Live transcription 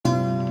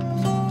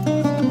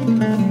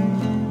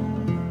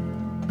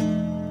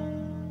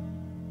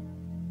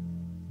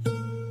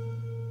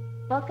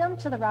Welcome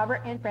to the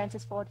Robert and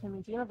Francis Fullerton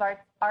Museum of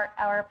Art's Art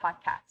Hour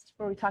podcast,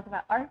 where we talk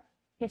about art,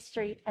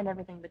 history, and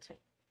everything between.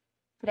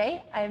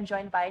 Today, I am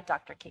joined by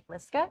Dr. Kate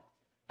Liszka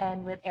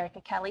and with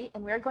Erika Kelley,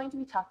 and we're going to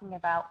be talking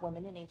about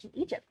women in ancient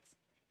Egypt.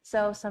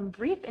 So some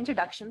brief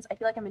introductions. I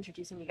feel like I'm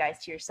introducing you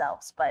guys to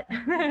yourselves, but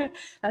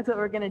that's what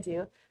we're going to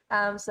do.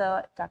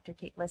 So Dr.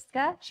 Kate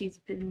Liszka, she's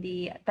been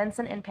the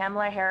Benson and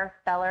Pamela Hare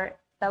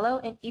Fellow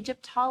in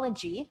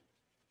Egyptology,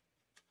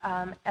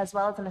 as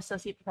well as an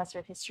associate professor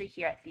of history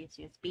here at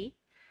CSUSB.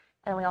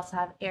 And we also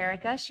have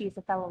Erika. She's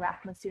a fellow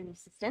RAFFMA student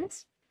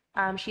assistant.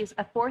 She's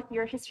a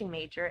fourth-year history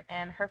major,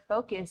 and her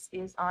focus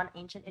is on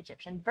ancient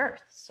Egyptian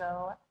birth.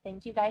 So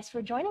thank you guys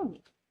for joining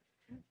me.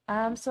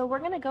 So we're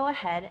going to go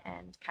ahead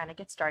and kind of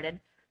get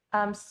started.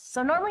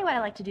 So normally what I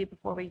like to do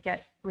before we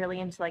get really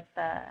into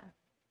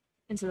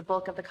the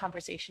bulk of the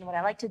conversation, what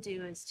I like to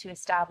do is to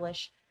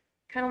establish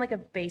kind of like a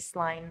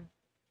baseline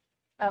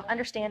of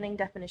understanding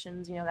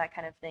definitions, that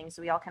kind of thing.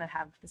 So we all kind of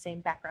have the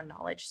same background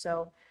knowledge.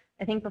 So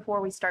I think before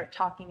we start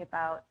talking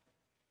about,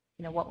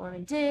 what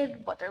women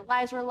did, what their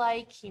lives were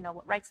like,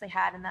 what rights they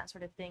had and that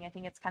sort of thing, I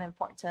think it's kind of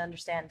important to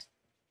understand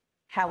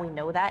how we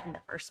know that in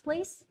the first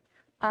place.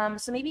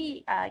 So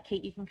maybe,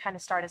 Kate, you can kind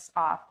of start us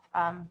off.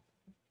 How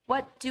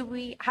do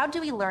we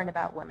learn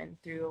about women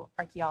through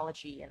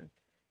archaeology and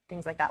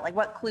things like that? Like,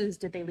 what clues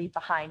did they leave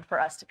behind for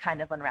us to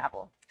kind of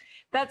unravel?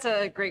 That's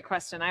a great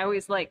question. I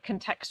always like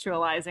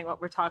contextualizing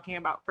what we're talking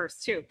about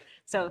first, too.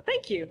 So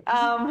thank you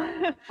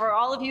for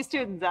all of you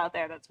students out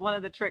there. That's one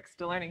of the tricks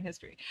to learning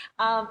history.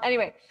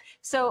 Anyway,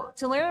 so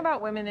to learn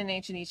about women in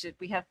ancient Egypt,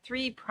 we have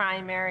three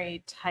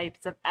primary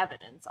types of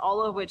evidence,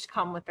 all of which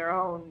come with their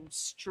own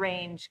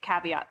strange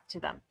caveats to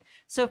them.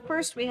 So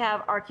first we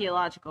have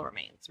archaeological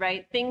remains,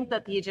 right? Things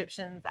that the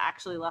Egyptians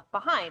actually left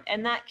behind.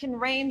 And that can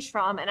range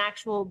from an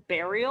actual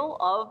burial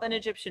of an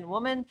Egyptian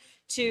woman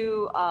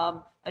to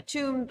a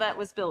tomb that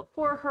was built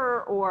for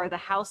her, or the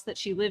house that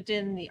she lived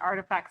in, the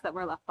artifacts that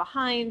were left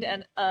behind,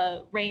 and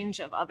a range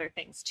of other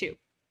things too.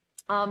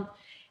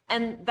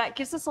 And that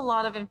gives us a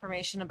lot of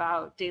information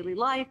about daily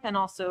life and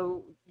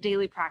also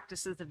daily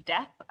practices of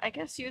death, I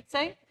guess you would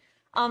say.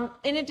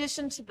 In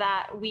addition to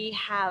that, we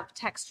have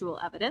textual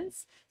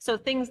evidence, so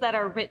things that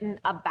are written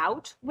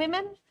about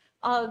women.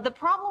 The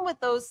problem with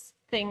those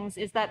things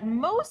is that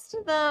most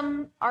of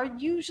them are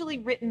usually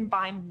written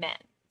by men.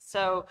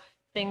 So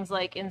things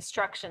like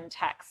instruction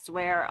texts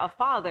where a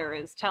father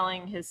is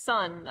telling his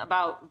son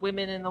about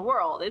women in the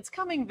world. It's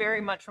coming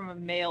very much from a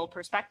male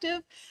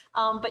perspective,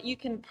 but you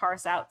can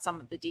parse out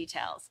some of the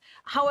details.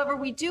 However,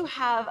 we do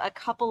have a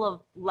couple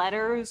of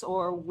letters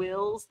or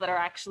wills that are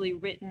actually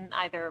written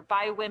either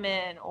by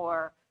women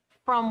or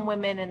from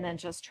women and then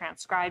just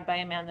transcribed by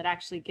a man that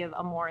actually give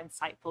a more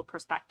insightful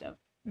perspective.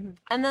 Mm-hmm.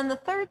 And then the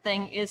third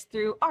thing is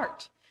through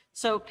art.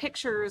 So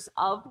pictures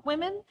of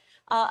women,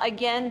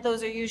 again,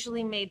 those are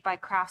usually made by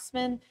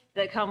craftsmen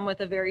that come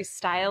with a very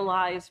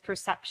stylized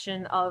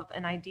perception of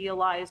an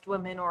idealized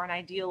woman or an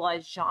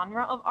idealized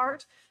genre of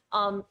art.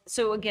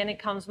 So again, it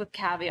comes with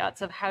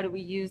caveats of how do we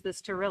use this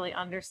to really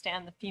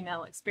understand the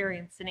female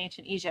experience in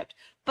ancient Egypt.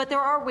 But there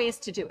are ways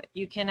to do it.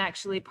 You can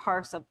actually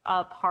parse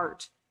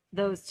apart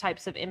those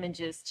types of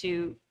images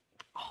to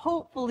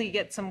hopefully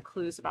get some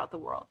clues about the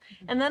world.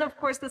 Mm-hmm. And then, of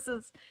course, this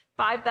is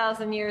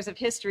 5,000 years of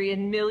history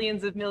and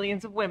millions of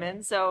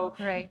women. So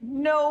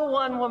no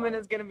one woman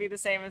is going to be the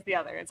same as the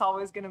other. It's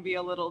always going to be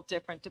a little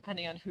different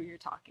depending on who you're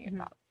talking mm-hmm.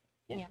 about.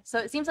 Yeah. So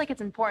it seems like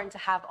it's important to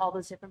have all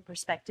those different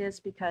perspectives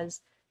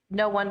because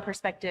no one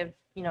perspective,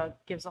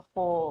 gives a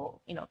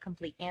whole,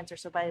 complete answer.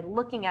 So by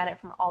looking at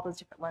it from all those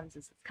different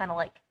lenses, it's kind of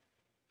like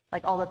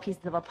all the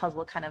pieces of a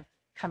puzzle kind of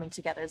coming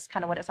together is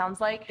kind of what it sounds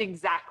like.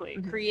 Exactly.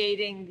 Mm-hmm.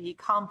 Creating the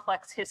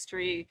complex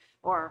history,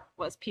 or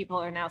what people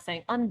are now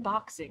saying,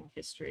 unboxing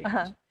history.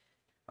 Uh-huh.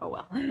 Oh,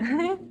 well.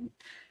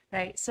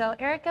 Right. So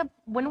Erika,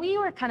 when we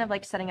were kind of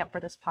like setting up for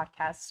this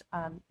podcast,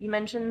 you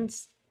mentioned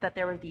that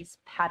there were these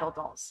paddle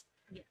dolls.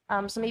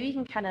 Yeah. So maybe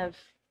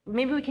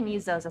we can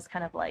use those as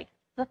kind of like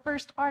the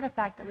first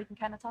artifact that we can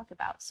kind of talk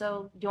about.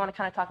 So do you want to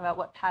kind of talk about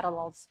what paddle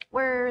dolls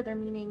were, their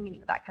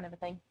meaning, that kind of a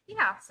thing?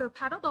 Yeah. So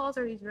paddle dolls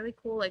are these really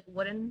cool, like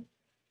wooden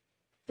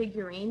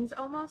figurines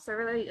almost. They're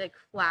really like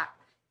flat,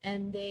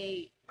 and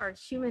they are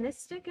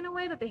humanistic in a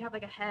way that they have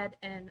like a head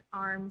and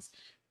arms,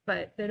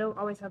 but they don't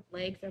always have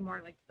legs. They're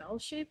more like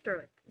bell-shaped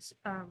or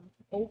like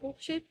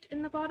oval-shaped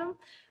in the bottom.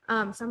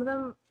 Some of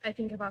them I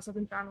think have also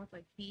been found with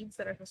like beads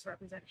that are supposed to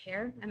represent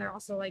hair, and they're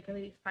also like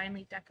really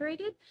finely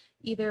decorated,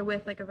 either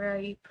with like a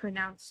very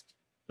pronounced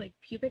like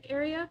pubic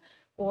area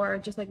or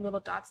just like little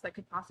dots that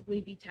could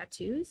possibly be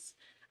tattoos.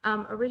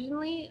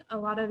 Originally, a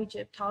lot of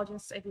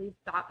Egyptologists, I believe,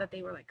 thought that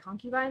they were like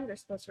concubines. They're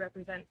supposed to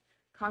represent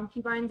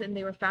concubines, and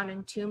they were found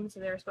in tombs, so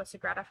they were supposed to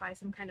gratify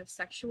some kind of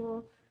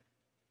sexual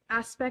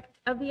aspect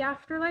of the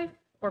afterlife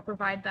or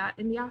provide that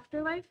in the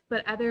afterlife.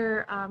 But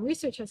other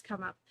research has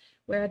come up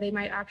where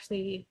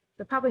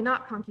they're probably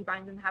not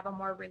concubines and have a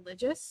more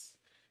religious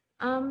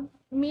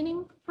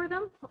meaning for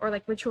them, or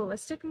like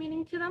ritualistic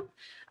meaning to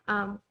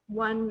them.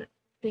 One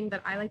thing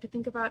that I like to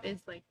think about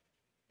is like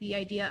the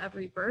idea of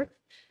rebirth.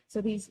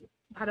 So these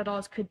paddle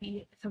dolls could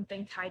be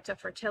something tied to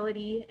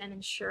fertility and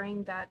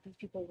ensuring that these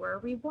people were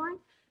reborn,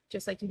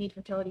 just like you need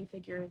fertility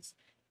figures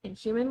in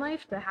human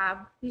life to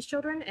have these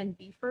children and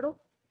be fertile,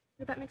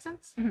 if that makes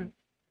sense. Mm-hmm.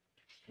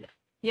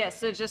 Yeah,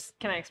 so just,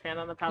 can I expand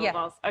on the paddle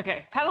dolls?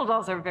 Okay, paddle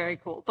dolls are very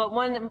cool, but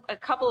a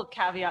couple of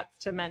caveats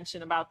to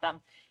mention about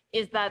them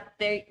is that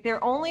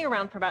they're only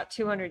around for about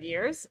 200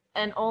 years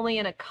and only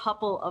in a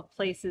couple of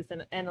places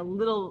and a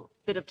little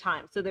bit of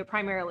time. So they're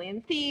primarily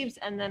in Thebes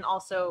and then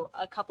also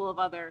a couple of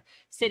other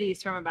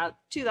cities from about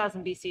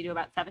 2000 BC to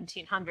about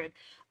 1700.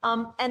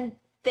 And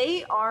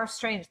they are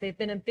strange. They've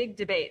been a big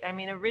debate. I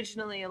mean,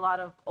 originally a lot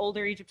of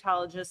older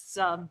Egyptologists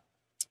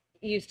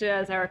used to,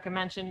 as Erika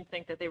mentioned,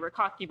 think that they were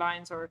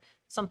concubines or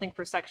something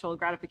for sexual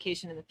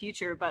gratification in the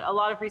future. But a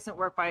lot of recent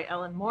work by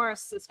Ellen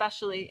Morris,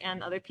 especially,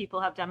 and other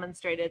people have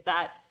demonstrated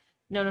that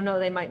no,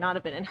 they might not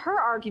have been. And her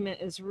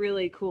argument is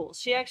really cool.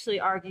 She actually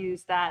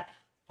argues that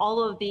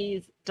all of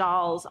these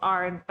dolls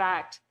are, in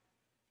fact,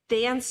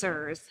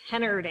 dancers,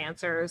 henna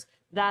dancers,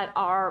 that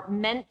are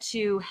meant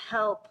to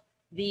help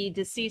the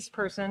deceased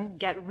person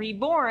get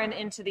reborn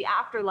into the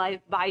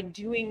afterlife by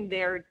doing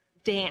their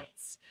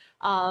dance.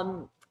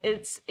 Some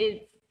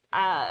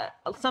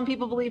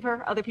people believe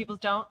her, other people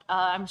don't.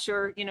 I'm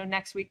sure,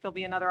 next week there'll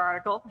be another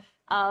article.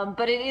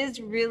 But it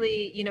is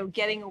really,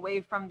 getting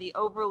away from the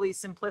overly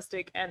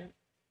simplistic and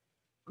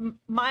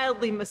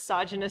mildly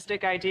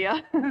misogynistic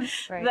idea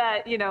Right.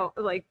 that,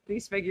 like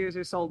these figures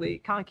are solely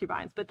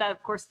concubines. But that,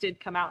 of course, did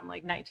come out in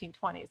like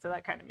 1920. So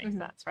that kind of makes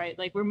sense, right?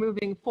 Like we're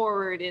moving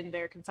forward in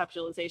their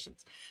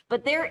conceptualizations.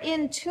 But they're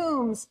in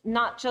tombs,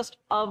 not just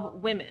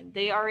of women.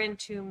 They are in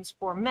tombs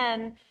for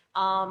men.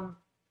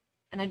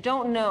 And I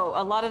don't know,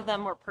 a lot of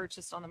them were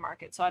purchased on the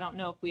market. So I don't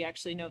know if we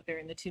actually know if they're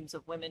in the tombs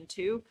of women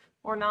too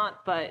or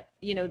not. But,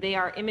 they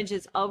are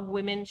images of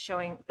women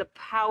showing the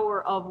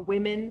power of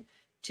women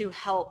to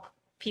help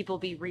people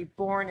be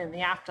reborn in the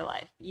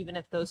afterlife, even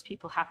if those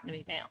people happen to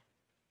be male.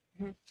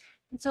 Mm-hmm.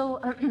 And so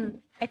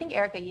I think,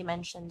 Erika, you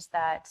mentioned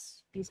that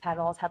these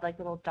paddles had like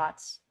little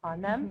dots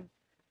on them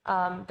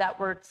that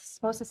were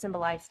supposed to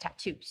symbolize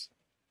tattoos.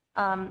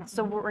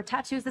 So were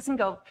tattoos, this can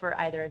go for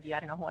either of you,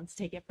 I don't know who wants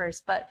to take it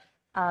first, but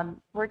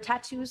were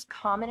tattoos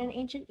common in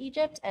ancient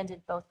Egypt, and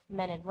did both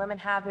men and women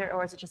have it,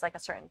 or is it just like a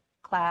certain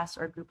class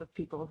or group of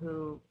people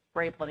who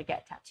were able to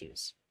get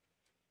tattoos?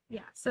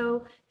 Yeah,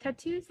 so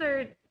tattoos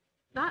are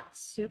not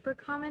super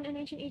common in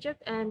ancient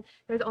Egypt, and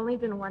there's only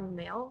been one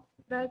male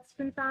that's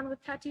been found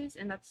with tattoos,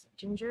 and that's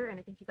Ginger, and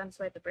I think he's on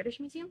display at the British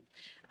Museum.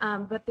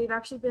 But they've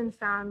actually been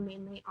found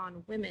mainly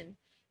on women,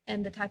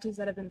 and the tattoos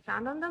that have been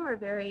found on them are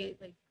very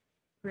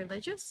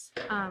religious.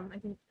 I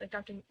think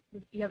Dr.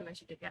 You haven't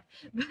mentioned it yet,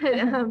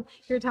 but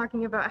you're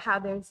talking about how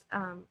there's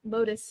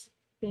lotus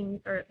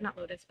things, or not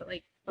lotus, but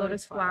like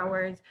lotus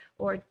flowers,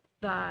 or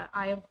the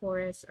Eye of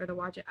Horus, or the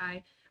Wadjet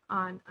Eye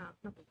on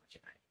not the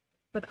Wadjet Eye,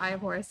 but the Eye of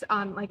Horus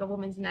on like a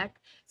woman's neck.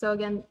 So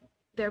again,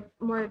 they're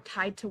more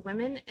tied to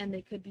women, and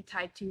they could be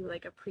tied to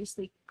like a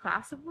priestly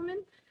class of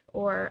women,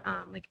 or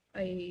like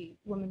a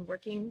woman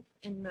working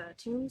in the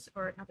tombs,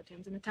 or not the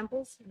tombs, in the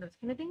temples, and those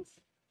kind of things.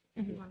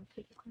 If you want to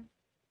take it, Claire.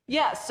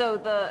 Yeah, so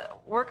the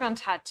work on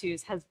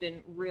tattoos has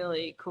been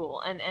really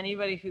cool. And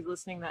anybody who's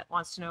listening that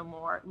wants to know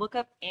more, look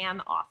up Anne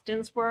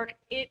Austin's work.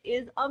 It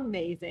is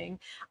amazing.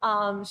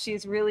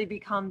 She's really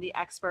become the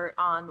expert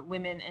on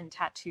women and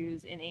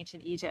tattoos in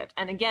ancient Egypt.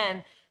 And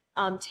again,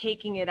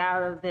 taking it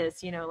out of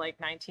this, like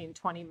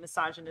 1920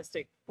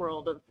 misogynistic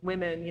world of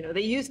women,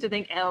 they used to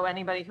think, oh,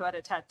 anybody who had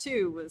a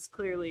tattoo was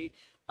clearly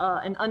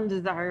an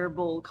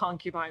undesirable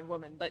concubine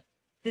woman. But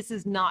this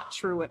is not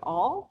true at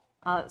all.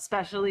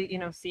 Especially,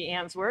 see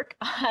Anne's work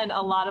and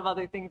a lot of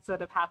other things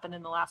that have happened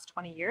in the last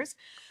 20 years.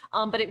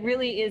 But it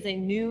really is a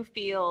new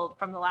field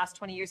from the last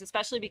 20 years,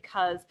 especially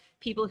because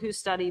people who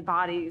study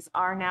bodies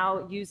are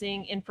now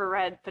using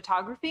infrared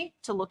photography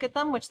to look at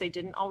them, which they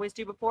didn't always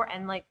do before.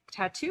 And like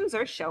tattoos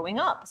are showing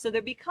up. So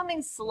they're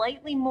becoming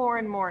slightly more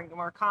and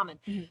more common.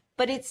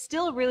 But it's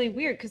still really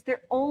weird because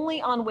they're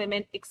only on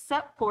women,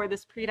 except for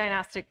this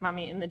pre-dynastic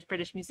mummy in the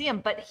British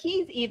Museum. But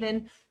he's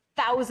even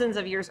thousands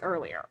of years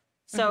earlier.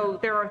 So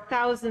there are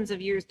thousands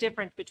of years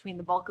difference between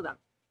the bulk of them.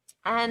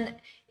 And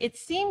it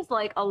seems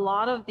like a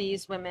lot of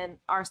these women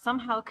are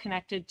somehow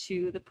connected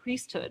to the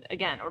priesthood,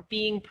 again, or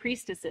being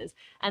priestesses,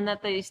 and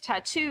that these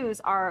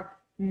tattoos are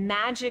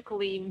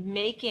magically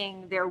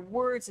making their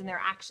words and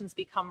their actions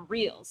become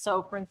real.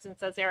 So for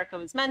instance, as Erika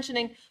was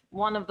mentioning,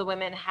 one of the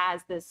women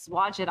has this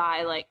Wadjet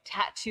Eye like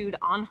tattooed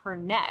on her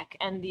neck.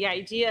 And the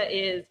idea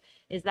is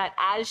that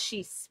as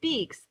she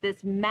speaks,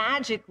 this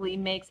magically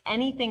makes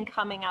anything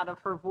coming out of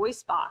her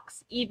voice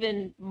box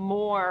even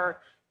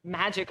more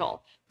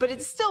magical. But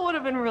it still would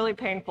have been really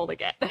painful to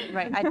get.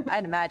 Right,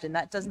 I'd imagine.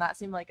 That does not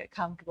seem like a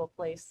comfortable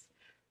place.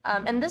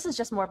 And this is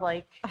just more of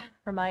like,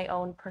 for my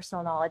own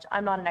personal knowledge,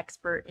 I'm not an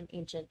expert in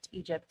ancient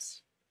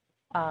Egypt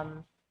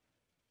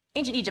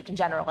in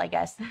general, I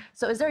guess.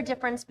 So is there a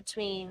difference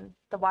between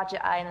the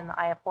Wadjet Eye and then the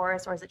Eye of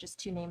Horus, or is it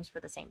just two names for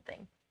the same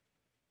thing?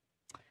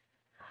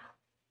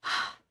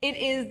 It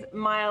is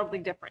mildly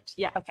different,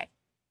 yeah. Okay.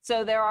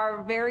 So there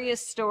are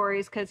various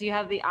stories because you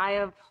have the Eye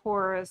of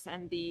Horus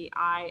and the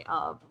Eye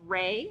of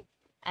Re,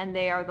 and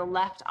they are the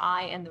left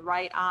eye and the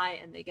right eye,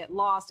 and they get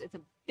lost. It's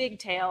a big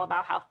tale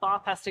about how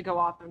Thoth has to go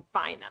off and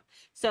find them.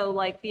 So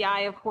like the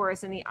Eye of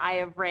Horus and the Eye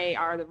of Re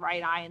are the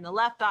right eye and the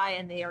left eye,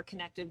 and they are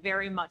connected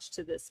very much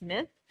to this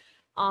myth.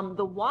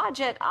 The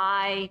Wadjet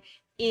eye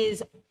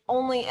is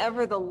only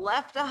ever the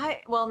left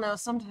eye. Well, no,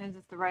 sometimes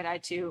it's the right eye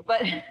too,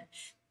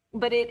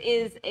 but it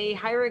is a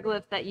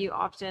hieroglyph that you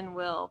often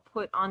will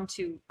put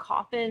onto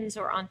coffins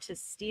or onto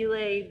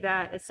stelae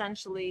that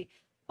essentially,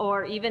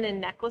 or even in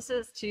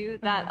necklaces too,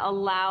 that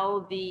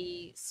allow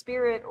the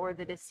spirit or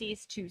the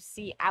deceased to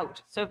see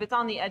out. So if it's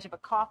on the edge of a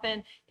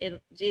coffin,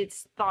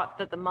 it's thought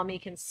that the mummy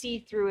can see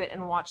through it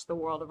and watch the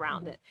world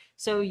around it.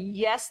 So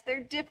yes,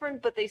 they're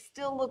different, but they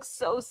still look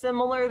so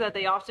similar that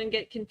they often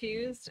get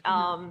confused.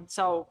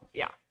 So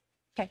yeah.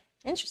 Okay,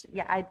 interesting.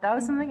 Yeah, that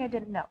was something I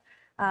didn't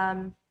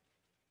know.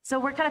 So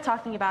we're kind of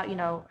talking about,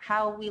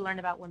 how we learn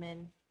about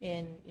women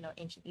in,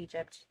 ancient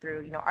Egypt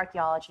through,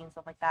 archaeology and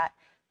stuff like that.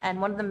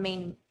 And one of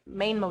the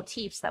main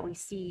motifs that we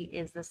see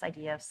is this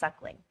idea of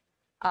suckling.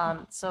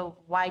 So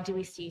why do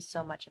we see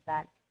so much of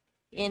that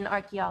in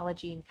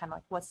archaeology, and kind of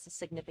like what's the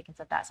significance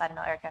of that? So I don't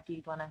know, Erika, if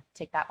you'd want to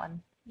take that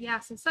one. Yeah,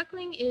 so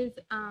suckling is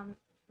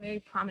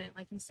very prominent,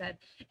 like you said,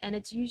 and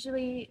it's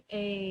usually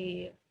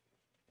a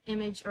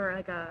image or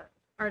like a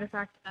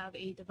artifact of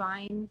a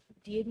divine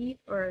deity,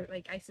 or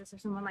like Isis or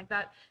someone like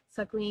that,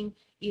 suckling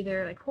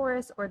either like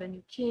Horus or the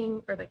new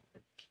king, or like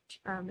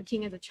the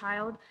king as a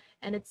child.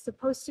 And it's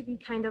supposed to be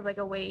kind of like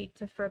a way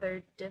to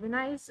further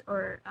divinize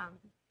or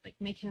like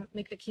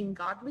make the king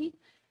godly,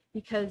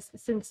 because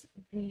since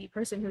the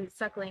person who's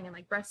suckling and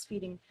like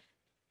breastfeeding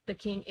the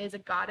king is a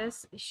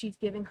goddess, she's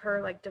giving her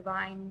like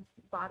divine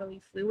bodily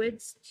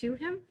fluids to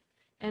him,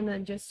 and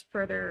then just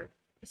further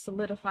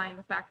solidifying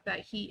the fact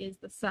that he is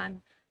the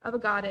son of a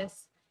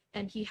goddess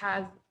and he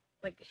has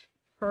like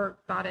her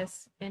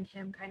goddess in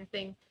him, kind of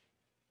thing,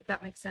 if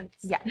that makes sense.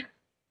 Yeah.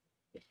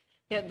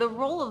 Yeah, the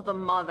role of the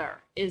mother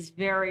is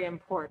very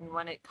important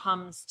when it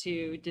comes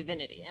to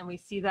divinity. And we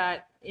see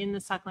that in the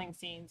suckling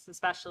scenes,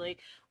 especially,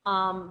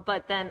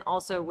 but then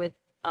also with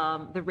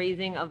the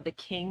raising of the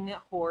king,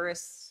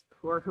 Horus,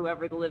 or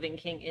whoever the living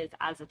king is,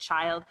 as a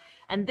child.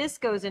 And this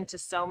goes into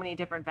so many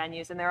different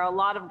venues. And there are a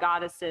lot of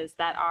goddesses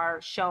that are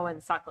shown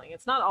suckling.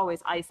 It's not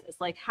always Isis.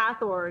 Like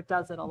Hathor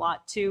does it a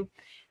lot too.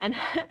 And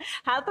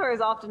Hathor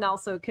is often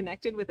also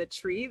connected with a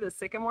tree, the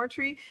sycamore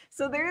tree.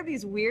 So there are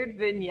these weird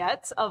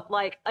vignettes of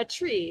like a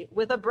tree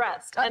with a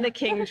breast and a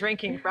king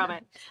drinking from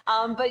it.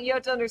 But you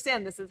have to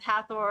understand, this is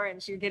Hathor,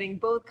 and you're getting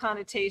both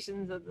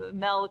connotations of the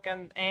milk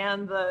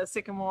and the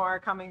sycamore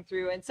coming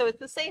through. And so it's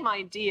the same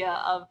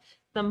idea of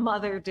the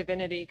mother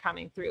divinity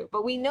coming through.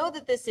 But we know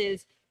that this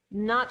is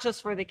not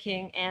just for the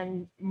king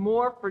and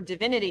more for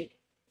divinity,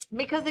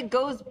 because it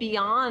goes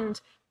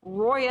beyond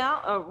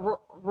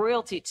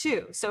royalty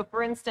too. So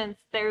for instance,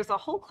 there's a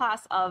whole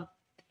class of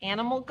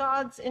animal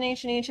gods in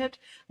ancient Egypt.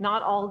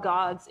 Not all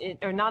gods,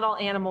 or not all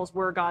animals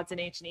were gods in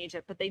ancient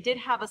Egypt, but they did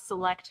have a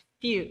select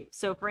few.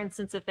 So for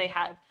instance, if they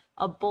had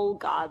a bull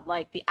god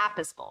like the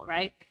Apis bull,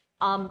 right?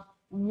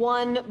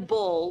 One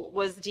bull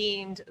was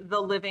deemed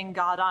the living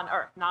god on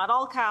earth. Not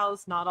all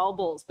cows, not all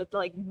bulls, but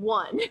like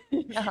one.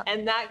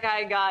 And that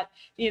guy got,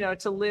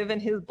 to live in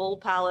his bull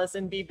palace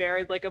and be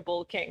buried like a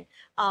bull king.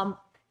 And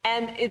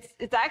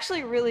it's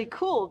actually really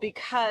cool,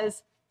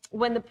 because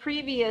when the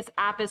previous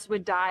Apis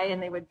would die and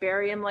they would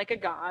bury him like a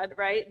god,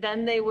 right?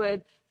 Then they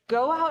would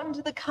go out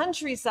into the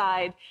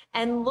countryside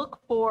and look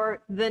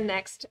for the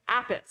next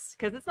Apis,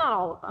 because it's not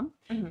all of them.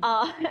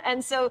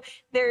 And so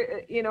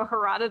there,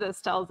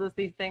 Herodotus tells us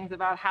these things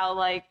about how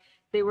like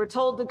they were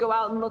told to go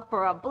out and look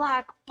for a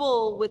black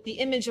bull with the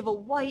image of a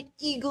white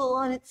eagle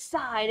on its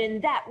side,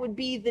 and that would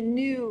be the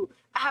new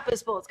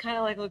Apis bull. It's kind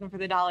of like looking for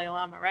the Dalai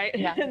Lama, right?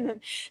 Yeah.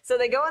 So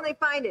they go and they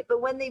find it. But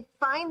when they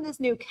find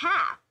this new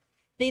calf,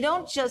 they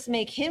don't just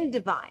make him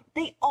divine,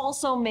 they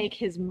also make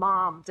his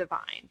mom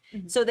divine.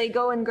 So they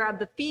go and grab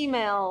the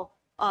female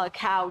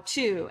cow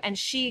too, and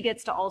she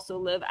gets to also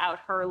live out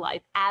her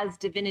life as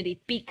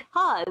divinity,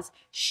 because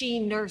she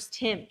nursed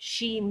him,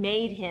 she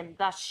made him,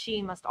 thus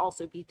she must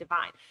also be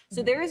divine.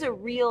 So there is a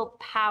real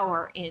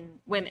power in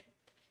women.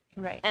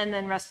 Right. And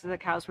then rest of the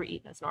cows were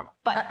eaten as normal,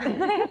 but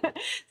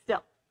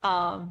still.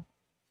 Yeah.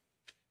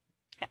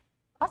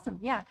 Awesome.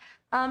 Yeah.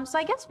 So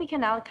I guess we can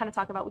now kind of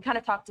talk about, we kind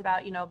of talked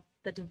about,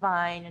 the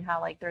divine, and how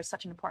like there's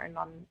such an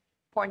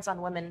importance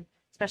on women,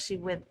 especially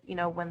with,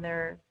 when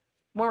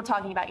we're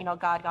talking about,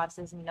 God,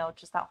 goddesses, and,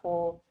 just that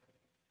whole,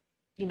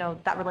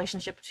 that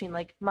relationship between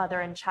like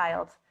mother and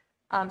child.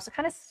 So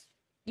kind of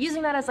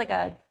using that as like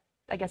a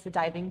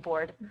diving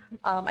board,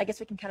 I guess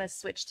we can kind of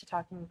switch to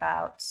talking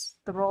about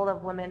the role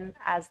of women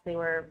as they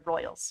were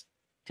royals.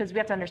 Because we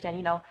have to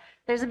understand,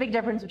 there's a big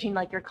difference between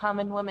like your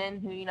common woman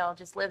who,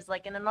 just lives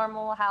like in a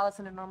normal house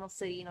in a normal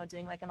city,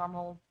 doing like a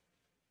normal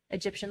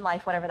Egyptian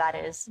life, whatever that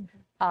is.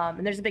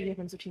 And there's a big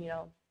difference between,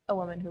 a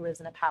woman who lives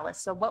in a palace.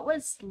 So what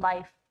was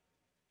life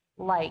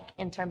like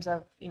in terms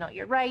of,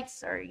 your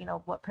rights, or,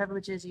 what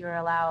privileges you were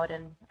allowed,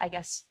 and I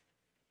guess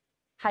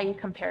how you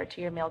compare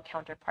to your male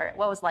counterpart.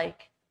 What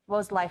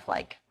was life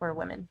like for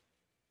women?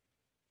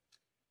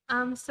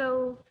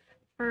 So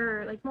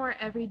for like more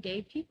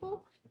everyday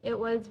people, it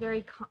was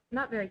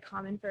not very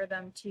common for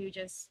them to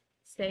just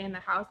stay in the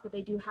house, but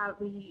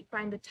we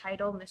find the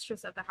title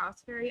mistress of the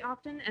house very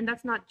often. And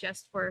that's not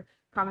just for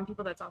common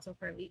people, that's also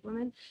for elite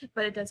women.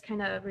 But it does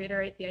kind of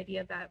reiterate the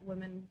idea that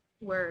women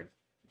were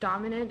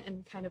dominant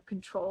and kind of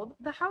controlled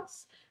the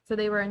house. So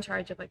they were in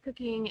charge of like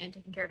cooking and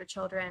taking care of the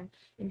children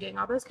and doing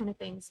all those kind of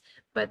things.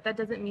 But that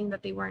doesn't mean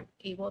that they weren't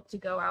able to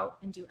go out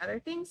and do other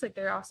things. Like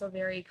they're also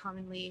very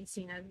commonly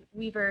seen as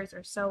weavers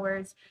or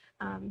sewers.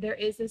 There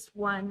is this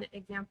one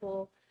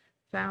example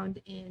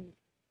found in,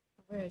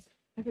 where is it?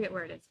 I forget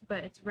where it is,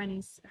 but it's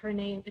her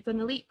name, it's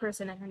an elite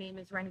person and her name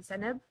is Reni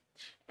Seneb.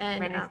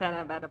 And Reni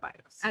Seneb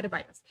Adebayos.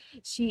 Adebayos.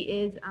 She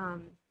is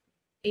an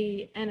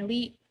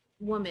elite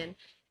woman.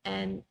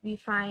 And we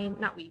find,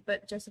 not we,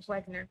 but Joseph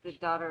Wagner. The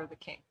daughter of the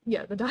king.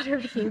 Yeah, the daughter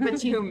of the king.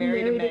 But she who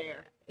married a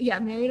mayor.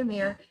 Married a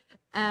mayor.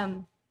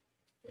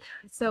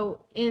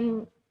 So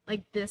in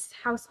like this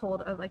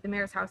household of like the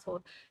mayor's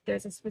household,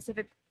 there's a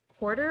specific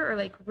quarter or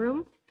like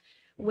room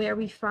where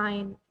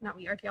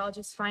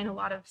archaeologists find a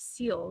lot of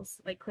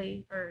seals, like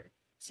clay or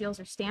seals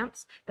or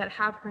stamps that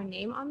have her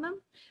name on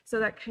them.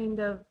 So that kind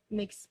of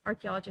makes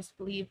archaeologists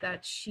believe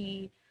that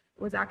she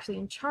was actually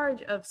in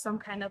charge of some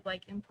kind of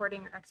like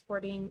importing or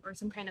exporting or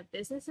some kind of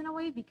business in a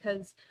way,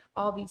 because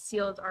all these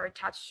seals are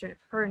attached to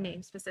her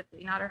name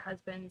specifically, not her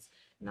husband's,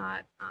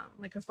 not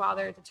like her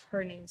father's, it's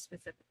her name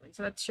specifically.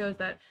 So that shows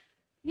that,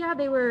 yeah,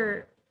 they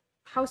were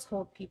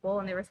household people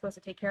and they were supposed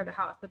to take care of the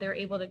house, but they were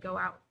able to go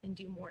out and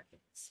do more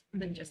things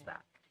than just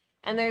that.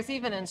 And there's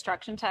even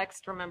instruction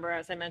text. Remember,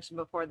 as I mentioned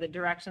before, the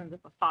directions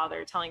of the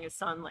father telling his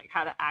son like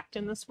how to act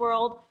in this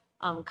world.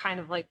 Kind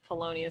of like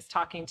Polonius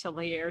talking to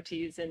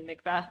Laertes in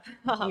Macbeth.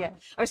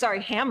 Or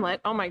sorry, Hamlet.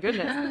 Oh my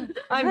goodness,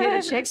 I made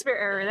a Shakespeare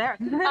error there.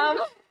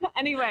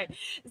 Anyway,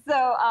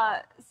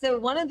 so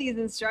one of these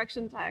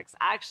instruction texts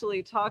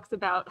actually talks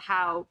about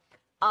how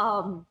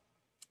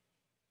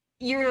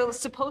you're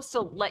supposed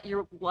to let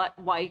your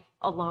wife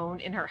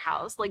alone in her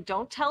house. Like,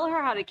 don't tell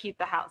her how to keep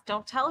the house.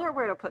 Don't tell her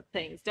where to put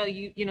things.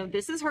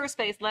 This is her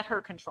space. Let her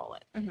control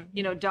it.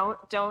 Mm-hmm.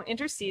 Don't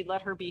intercede.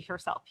 Let her be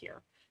herself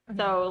here.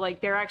 So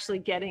like they're actually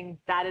getting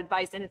that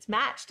advice, and it's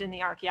matched in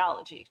the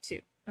archaeology too.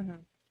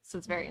 So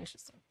it's very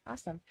interesting.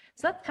 Awesome.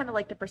 So that's kind of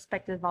like the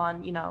perspective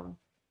on,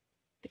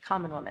 the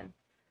common woman.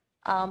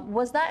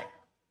 Was that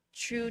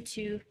true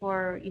too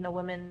for,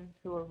 women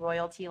who were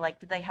royalty?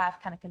 Like, did they have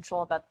kind of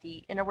control about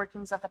the inner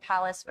workings of the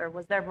palace, or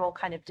was their role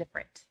kind of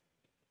different?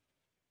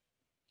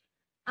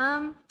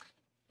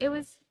 It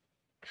was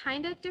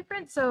kind of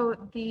different. So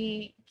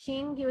the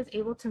king, he was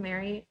able to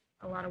marry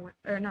a lot of,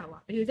 or not a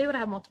lot, but he was able to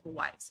have multiple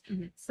wives.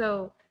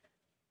 So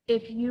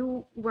if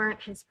you weren't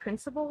his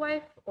principal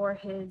wife or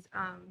his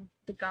not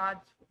the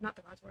god's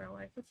royal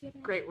wife, what's the other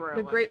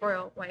name? Great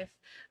royal wife,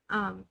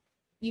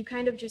 you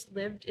kind of just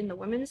lived in the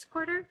women's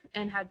quarter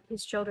and had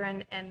his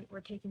children and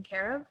were taken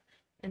care of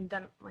and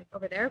done like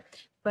over there.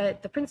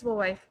 But the principal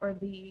wife or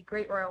the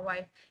great royal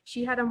wife,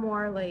 she had a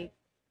more like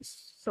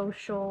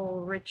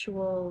social,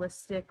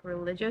 ritualistic,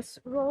 religious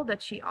role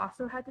that she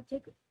also had to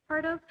take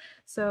part of.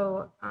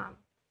 So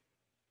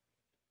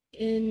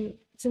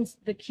since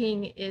the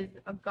king is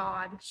a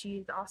god,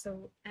 she's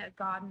also a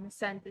god in a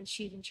sense, and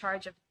she's in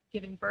charge of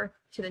giving birth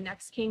to the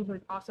next king, who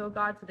is also a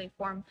god. So they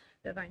form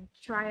the divine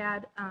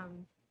triad.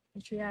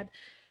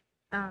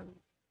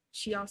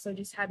 She also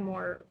just had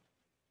more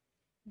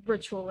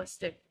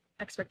ritualistic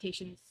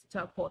expectations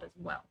to uphold as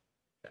well.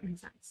 If that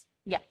makes sense.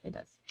 Yeah, it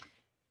does.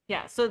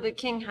 Yeah, so the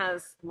king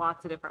has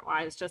lots of different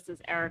wives, just as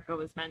Erika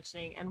was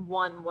mentioning, and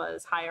one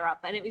was higher up.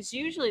 And it was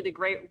usually the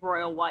great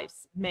royal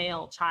wife's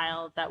male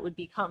child that would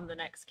become the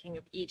next king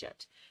of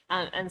Egypt.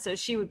 And so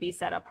she would be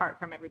set apart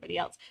from everybody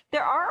else.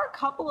 There are a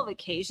couple of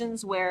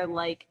occasions where,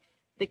 like,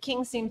 the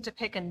king seemed to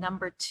pick a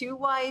number 2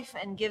 wife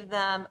and give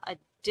them a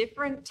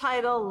different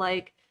title,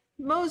 like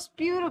most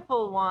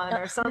beautiful one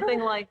or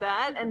something like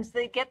that. And so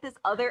they get this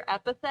other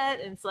epithet,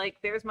 and it's like,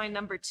 there's my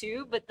number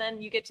 2, but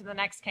then you get to the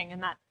next king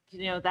and that,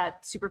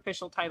 that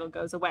superficial title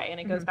goes away, and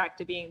it goes back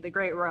to being the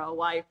great royal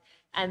wife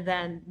and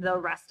then the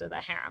rest of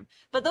the harem.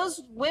 But those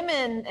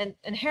women,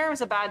 and harem is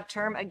a bad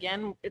term,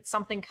 again, it's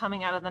something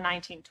coming out of the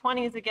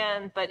 1920s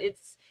again, but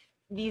it's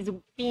these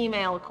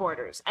female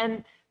quarters.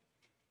 And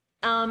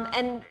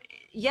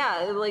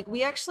yeah, like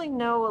we actually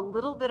know a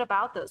little bit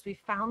about those. We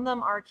found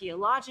them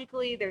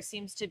archaeologically. There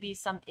seems to be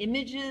some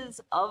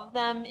images of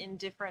them in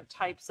different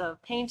types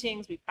of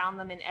paintings. We found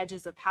them in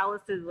edges of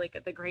palaces, like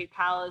at the Great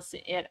Palace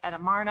at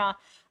Amarna.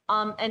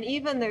 And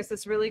even there's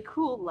this really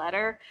cool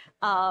letter.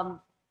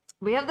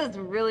 We have this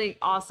really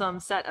awesome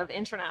set of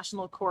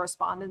international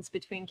correspondence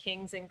between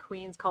kings and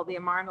queens called the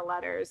Amarna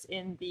letters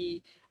in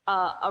the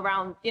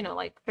around,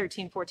 like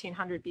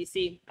 1400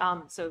 BC.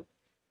 So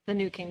the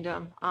New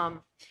Kingdom.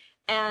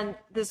 And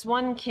this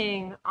one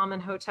king,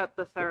 Amenhotep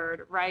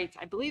III, writes,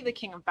 I believe the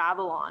king of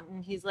Babylon,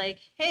 and he's like,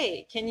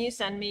 hey, can you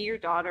send me your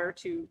daughter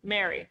to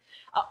marry?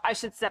 I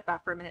should step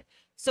back for a minute.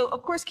 So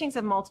of course kings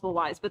have multiple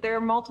wives, but there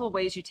are multiple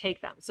ways you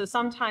take them. So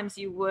sometimes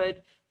you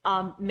would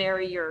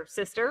marry your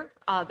sister.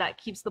 That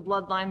keeps the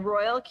bloodline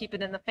royal, keep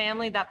it in the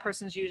family. That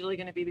person's usually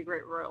going to be the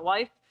great royal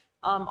wife,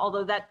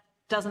 although that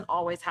doesn't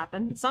always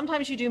happen.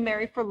 Sometimes you do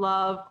marry for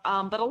love,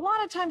 but a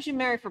lot of times you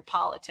marry for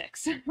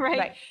politics,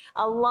 right?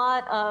 A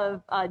lot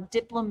of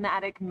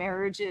diplomatic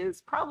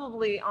marriages,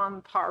 probably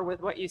on par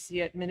with what you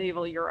see at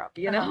medieval Europe,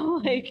 you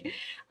know, like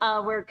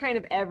where kind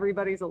of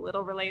everybody's a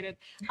little related.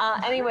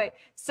 Anyway,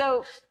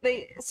 so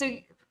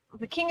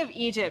the king of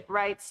Egypt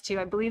writes to,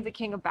 I believe, the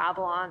king of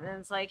Babylon, and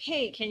it's like,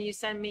 hey, can you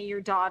send me your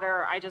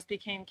daughter? I just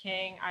became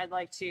king. I'd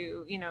like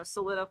to, you know,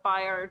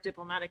 solidify our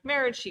diplomatic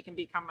marriage. She can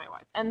become my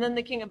wife. And then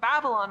the king of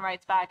Babylon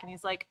writes back and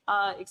he's like,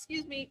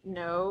 excuse me,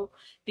 no,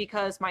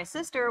 because my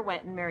sister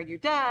went and married your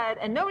dad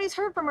and nobody's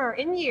heard from her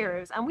in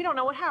years and we don't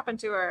know what happened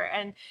to her.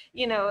 And,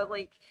 you know,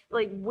 like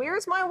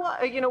where's my,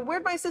 you know,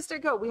 where'd my sister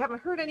go? We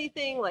haven't heard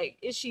anything. Like,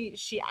 is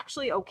she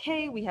actually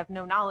okay? We have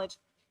no knowledge.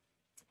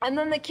 And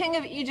then the king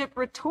of Egypt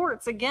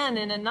retorts again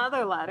in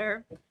another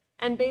letter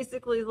and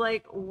basically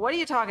like, what are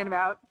you talking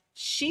about?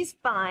 She's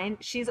fine.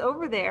 She's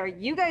over there.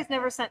 You guys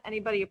never sent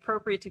anybody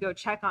appropriate to go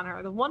check on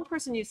her. The one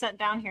person you sent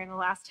down here in the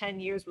last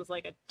 10 years was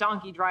like a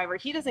donkey driver.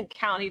 He doesn't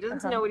count. He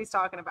doesn't know what he's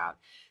talking about.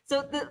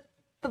 So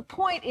the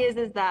point is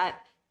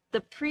that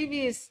the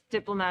previous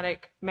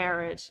diplomatic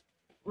marriage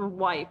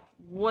wife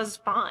was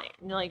fine.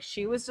 Like,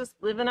 she was just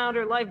living out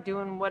her life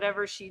doing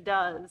whatever she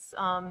does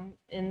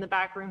in the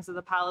back rooms of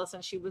the palace,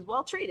 and she was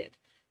well treated.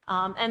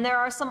 And there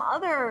are some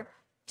other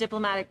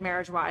diplomatic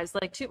marriage wives,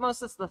 like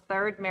Tutmosis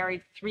III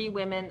married 3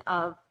 women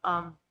of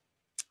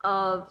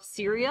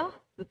Syria,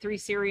 the 3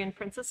 Syrian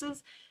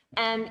princesses.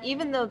 And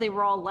even though they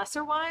were all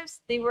lesser wives,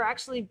 they were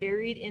actually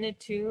buried in a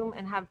tomb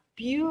and have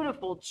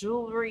beautiful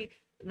jewelry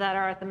that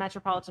are at the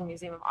Metropolitan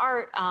Museum of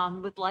Art,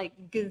 with like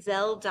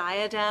gazelle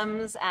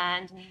diadems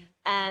and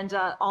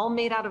all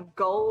made out of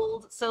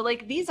gold. So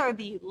like, these are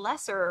the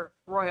lesser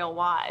royal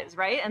wives,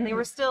 right? And they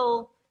were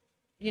still,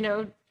 you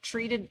know,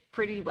 treated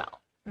pretty well.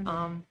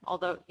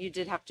 Although you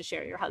did have to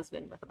share your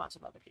husband with a bunch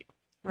of other people.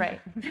 Right.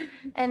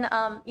 And,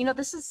 you know,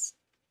 this is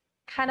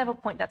kind of a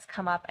point that's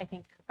come up, I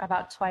think,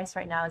 about twice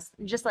right now, is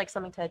just like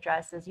something to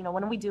address is, you know,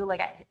 when we do like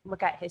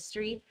look at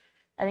history,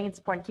 I think it's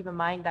important to keep in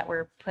mind that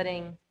we're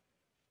putting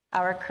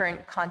our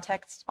current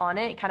context on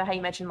it. Kind of how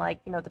you mentioned, like,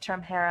 you know, the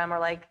term harem or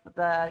like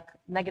the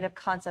negative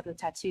concept of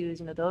tattoos,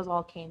 you know, those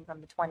all came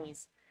from the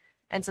 20s.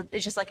 And so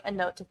it's just like a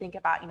note to think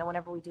about, you know,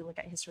 whenever we do look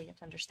at history, you have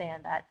to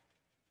understand that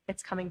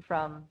it's coming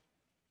from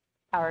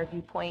our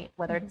viewpoint,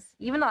 whether it's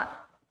even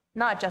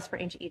not just for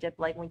ancient Egypt,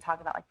 like when we talk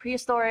about like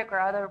prehistoric or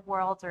other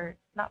worlds, or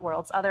not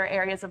worlds, other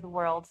areas of the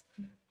world.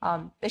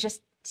 It's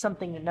just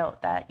something to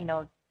note that, you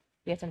know,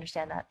 we have to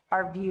understand that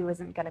our view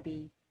isn't going to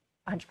be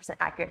 100%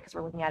 accurate because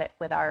we're looking at it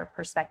with our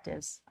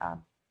perspectives.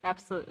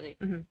 Absolutely.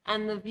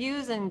 And the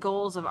views and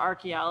goals of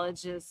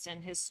archaeologists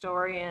and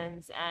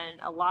historians and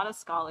a lot of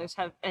scholars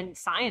have, and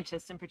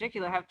scientists in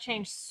particular, have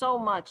changed so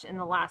much in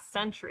the last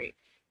century,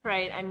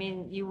 right? I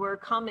mean, you were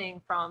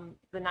coming from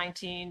the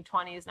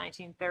 1920s,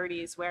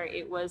 1930s, where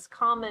it was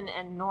common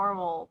and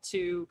normal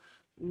to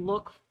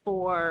look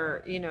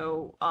for, you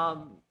know,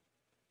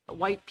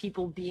 white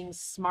people being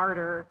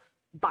smarter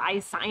by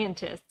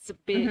scientists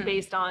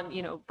based on,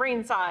 you know,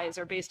 brain size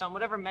or based on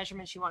whatever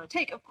measurements you want to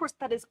take. Of course,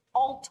 that is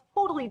all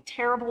totally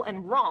terrible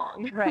and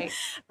wrong. Right.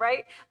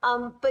 Right.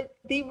 But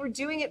they were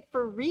doing it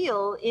for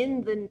real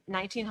in the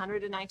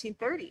 1900s and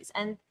 1930s.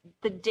 And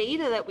the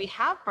data that we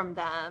have from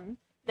them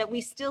that we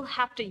still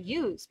have to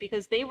use,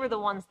 because they were the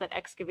ones that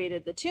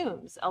excavated the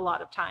tombs a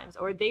lot of times,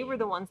 or they were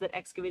the ones that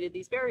excavated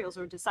these burials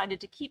or decided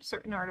to keep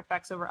certain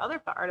artifacts over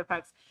other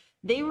artifacts.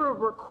 They were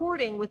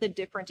recording with a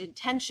different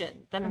intention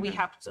than we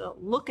have to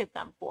look at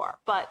them for.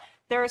 But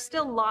there are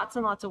still lots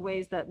and lots of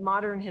ways that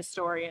modern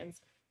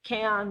historians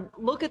can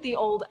look at the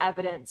old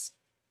evidence,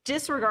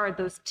 disregard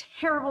those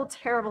terrible,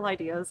 terrible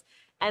ideas,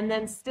 and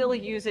then still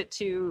use it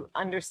to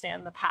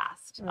understand the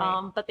past.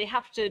 Right. But they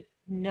have to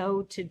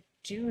know to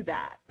do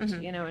that,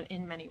 you know,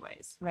 in many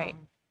ways. Right.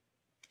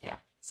 Yeah.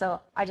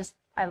 So I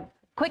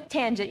quick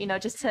tangent, you know,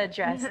 just to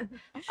address.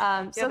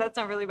 So that's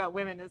not really about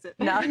women, is it?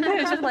 No,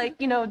 it's just like,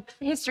 you know,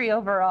 history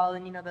overall,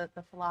 and, you know,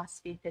 the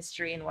philosophy of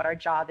history and what our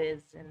job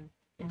is in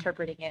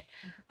interpreting it.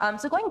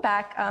 So going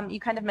back, you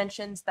kind of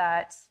mentioned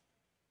that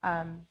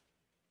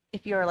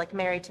if you're like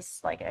married to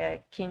like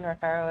a king or a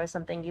pharaoh or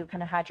something, you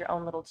kind of had your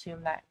own little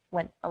tomb that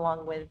went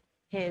along with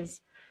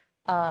his.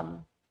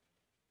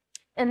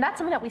 And that's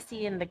something that we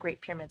see in the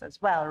Great Pyramids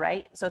as well,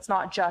 right? So it's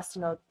not just,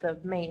 you know, the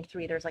main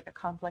 3, there's like a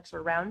complex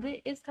around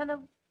it is kind of,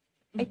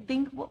 I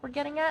think, what we're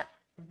getting at,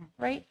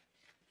 right?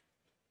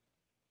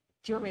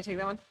 Do you want me to take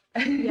that one?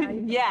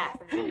 Yeah.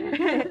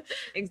 Yeah,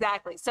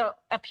 exactly. So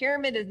a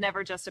pyramid is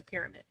never just a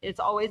pyramid. It's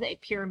always a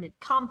pyramid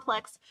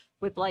complex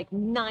with like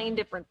 9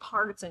 different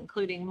parts,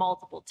 including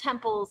multiple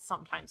temples,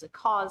 sometimes a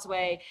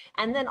causeway,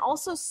 and then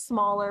also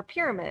smaller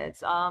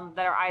pyramids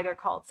that are either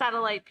called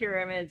satellite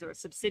pyramids or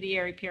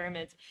subsidiary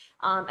pyramids.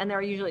 And there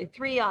are usually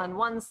 3 on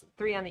one,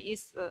 3 on the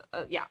east.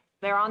 Yeah,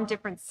 they're on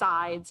different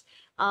sides.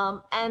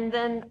 And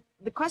then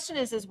the question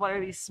is what are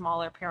these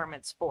smaller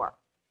pyramids for?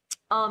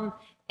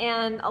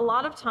 And a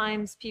lot of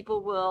times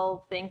people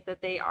will think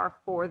that they are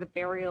for the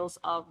burials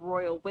of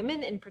royal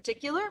women in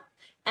particular.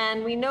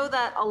 And we know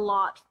that a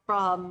lot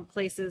from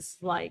places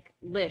like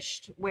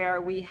Lisht,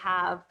 where we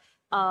have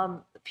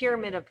the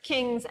Pyramid of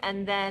Kings,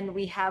 and then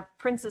we have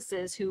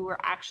princesses who were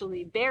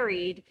actually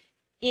buried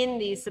in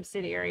these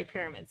subsidiary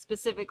pyramids,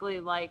 specifically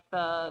like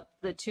the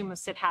tomb of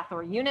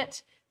Sithathor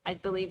Unit. I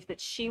believe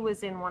that she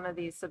was in one of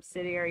these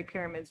subsidiary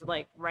pyramids,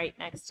 like right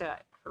next to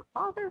her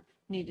father.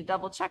 Need to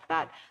double check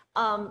that.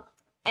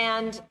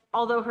 And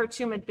although her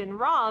tomb had been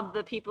robbed,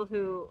 the people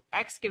who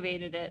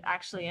excavated it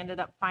actually ended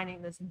up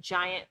finding this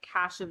giant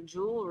cache of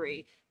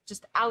jewelry,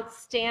 just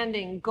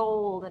outstanding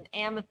gold and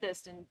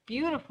amethyst and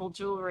beautiful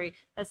jewelry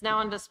that's now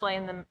on display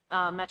in the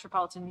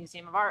Metropolitan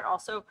Museum of Art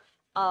also,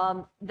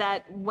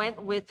 that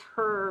went with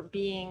her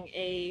being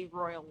a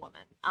royal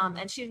woman.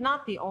 And she's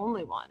not the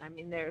only one. I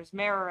mean, there's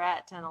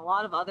Meraret and a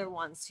lot of other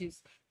ones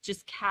who's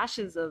just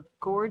caches of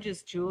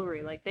gorgeous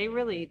jewelry. Like they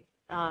really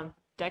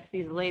deck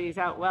these ladies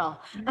out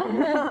well.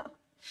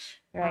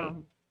 Right.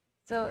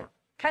 So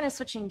kind of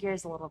switching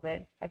gears a little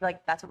bit. I feel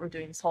like that's what we're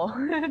doing this whole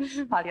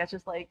podcast,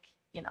 just like,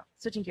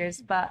 switching gears.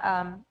 But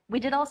we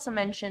did also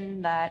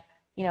mention that,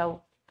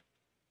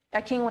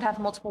 a king would have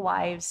multiple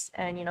wives,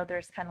 and,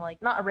 there's kind of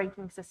like not a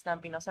ranking system,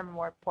 some are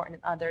more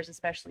important than others,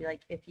 especially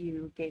like if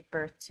you gave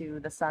birth to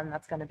the son,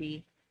 that's going to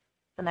be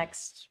the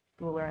next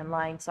ruler in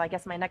line. So I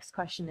guess my next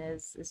question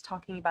is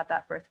talking about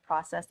that birth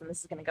process, and this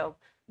is going to go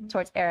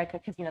towards Erika,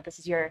 because, this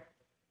is your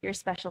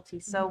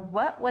specialty. So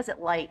what was it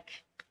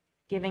like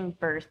giving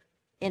birth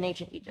in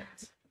ancient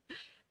Egypt?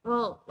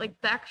 Well, like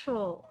the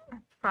actual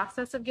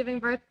process of giving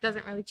birth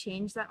doesn't really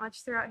change that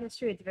much throughout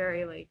history. It's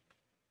very like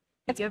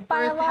it's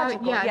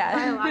biological. It's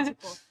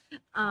biological.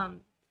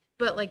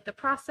 But like the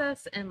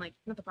process and like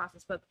not the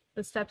process, but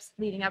the steps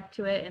leading up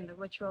to it and the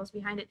rituals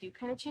behind it do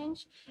kind of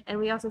change. And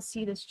we also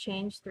see this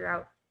change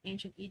throughout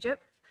ancient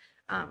Egypt.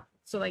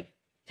 So like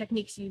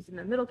techniques used in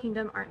the Middle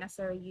Kingdom aren't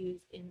necessarily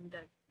used in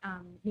the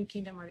New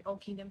Kingdom or the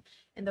Old Kingdom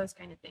and those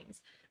kind of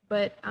things.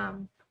 But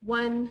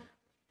one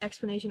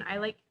explanation I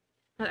like,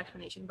 not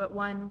explanation, but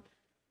one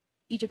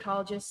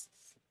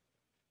Egyptologist's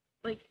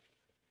like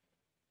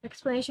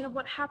explanation of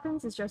what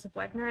happens is Joseph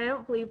Wagner. I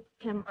don't believe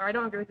him, or I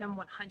don't agree with him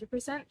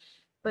 100%,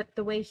 but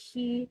the way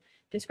he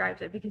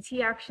describes it, because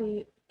he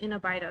actually in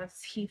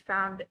Abydos, he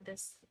found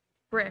this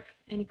brick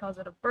and he calls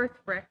it a birth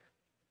brick,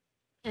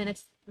 and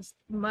it's this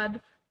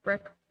mud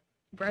brick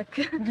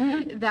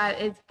that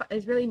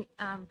is really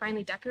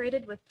finely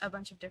decorated with a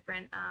bunch of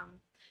different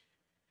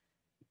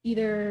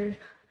either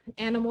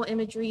animal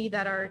imagery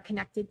that are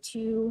connected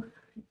to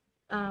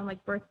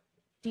like birth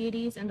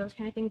deities and those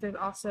kind of things. There's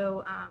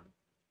also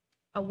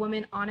a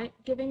woman on it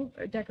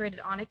decorated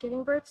on it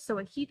giving birth. So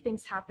what he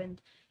thinks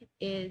happened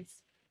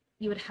is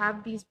you would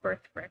have these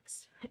birth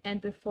bricks,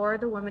 and before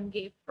the woman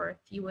gave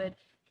birth, you would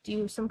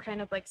do some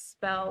kind of like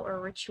spell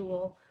or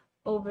ritual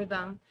over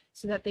them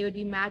so that they would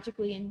be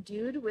magically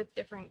endued with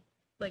different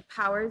like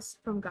powers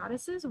from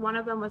goddesses. One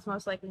of them was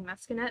most likely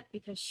Meskenet,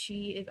 because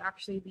she is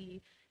actually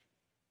the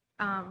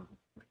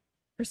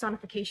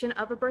personification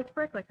of a birth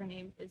brick. Like her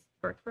name is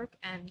birth brick,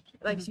 and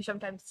like she's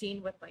sometimes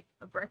seen with like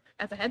a brick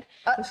as a head.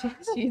 So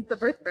she's the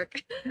birth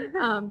brick.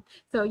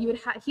 So you would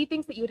he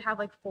thinks that you would have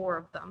like 4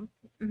 of them,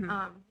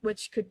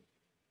 which could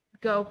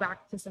go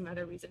back to some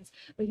other reasons.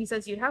 But he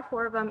says you'd have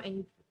 4 of them, and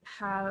you'd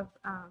have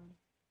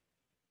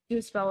do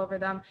a spell over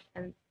them,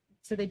 and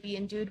so they'd be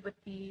endued with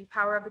the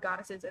power of the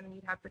goddesses, and then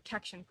you'd have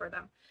protection for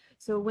them.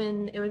 So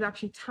when it was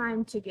actually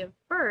time to give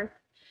birth,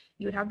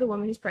 you would have the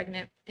woman who's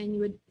pregnant, and you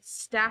would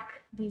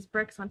stack these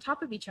bricks on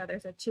top of each other,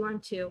 so 2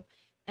 on 2,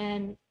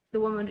 and the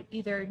woman would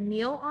either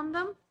kneel on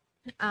them,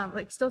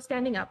 like still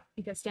standing up,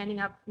 because standing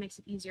up makes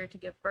it easier to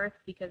give birth,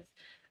 because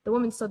the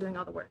woman's still doing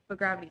all the work, but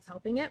gravity's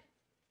helping it.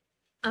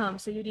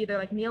 So you'd either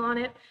like kneel on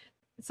it.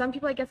 Some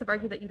people, I guess, have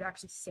argued that you'd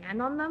actually stand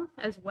on them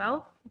as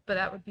well, but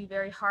that would be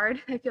very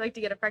hard, I feel like,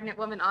 to get a pregnant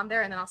woman on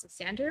there and then also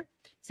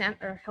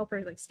help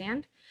her like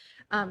stand.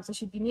 So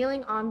she'd be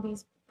kneeling on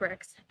these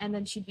bricks, and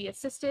then she'd be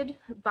assisted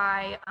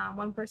by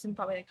one person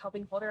probably like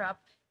helping hold her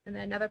up, and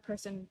then another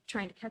person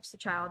trying to catch the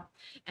child,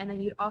 and then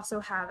you'd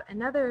also have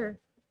another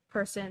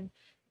person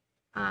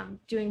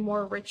doing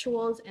more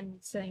rituals and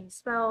saying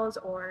spells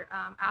or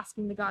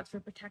asking the gods for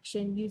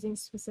protection using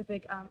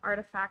specific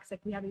artifacts.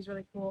 Like we have these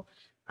really cool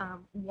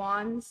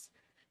wands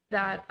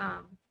that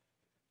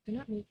they're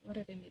not made. What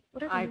are they made?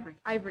 What are Ivory.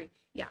 Ivory.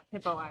 Yeah.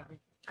 Hippo ivory.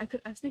 I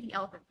was thinking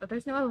elephant, but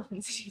there's no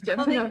elephants in Egypt.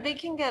 Well, they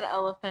can get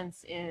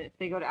elephants if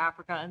they go to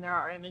Africa, and there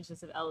are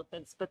images of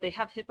elephants, but they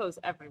have hippos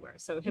everywhere.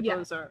 So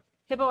hippos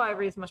Hippo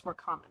ivory is much more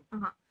common.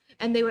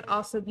 And they would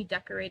also be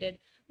decorated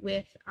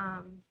with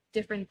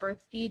different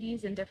birth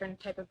deities and different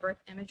type of birth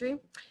imagery.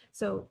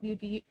 So you'd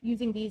be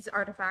using these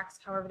artifacts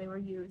however they were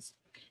used,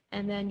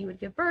 and then you would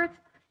give birth,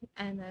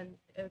 and then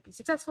it would be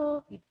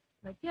successful. You'd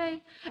like,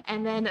 yay.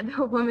 And then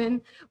the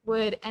woman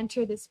would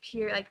enter this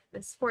period, like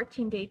this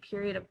 14-day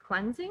period of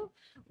cleansing.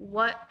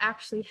 What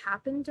actually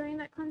happened during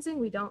that cleansing,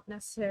 we don't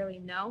necessarily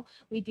know.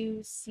 We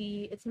do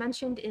see, it's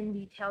mentioned in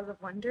the Tales of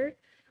Wonder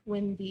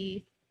when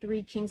the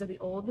 3 kings of the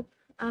old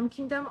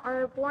kingdom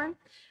are born.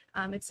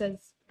 It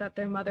says that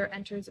their mother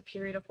enters a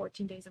period of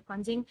 14 days of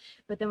cleansing,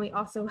 but then we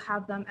also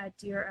have them at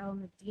Deir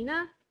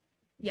el-Medina,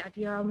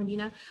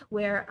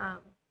 where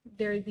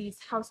there are these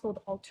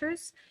household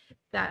altars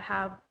that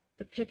have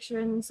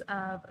depictions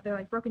of, they're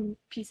like broken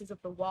pieces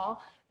of the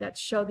wall that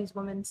show these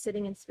women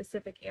sitting in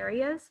specific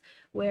areas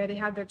where they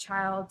have their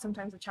child.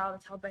 Sometimes the child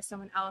is held by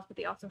someone else, but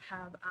they also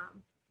have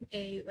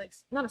a, like,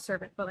 not a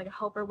servant, but like a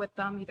helper with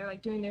them, either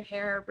like doing their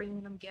hair or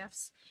bringing them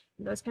gifts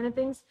and those kind of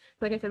things.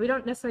 Like I said, we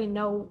don't necessarily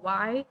know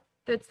why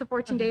it's the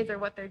 14 days or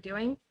what they're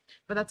doing,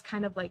 but that's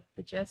kind of like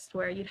the gist,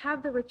 where you'd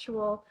have the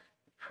ritual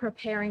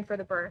preparing for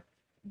the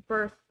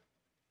birth,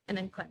 and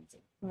then cleansing.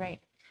 Right.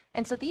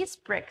 And so these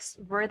bricks,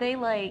 were they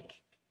like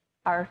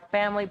our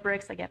family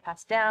bricks that get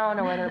passed down,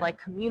 or were they like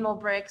communal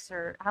bricks,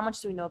 or how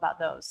much do we know about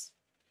those?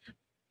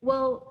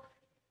 Well,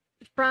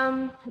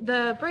 from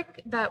the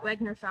brick that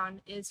Wegner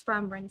found is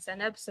from Ren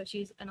Seneb, so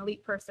she's an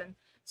elite person.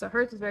 So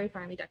hers is very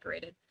finely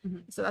decorated.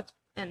 So that's,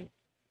 and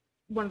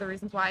one of the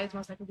reasons why is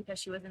most likely because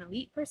she was an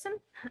elite person.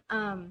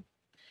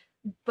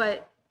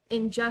 But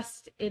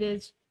it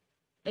is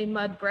a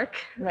mud brick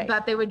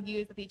that they would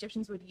use, that the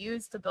Egyptians would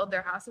use to build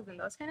their houses and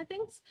those kind of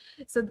things.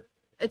 So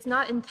it's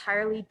not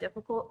entirely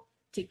difficult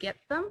to get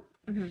them.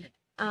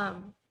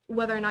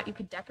 Whether or not you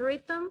could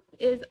decorate them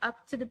is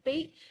up to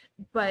debate,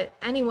 but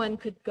anyone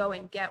could go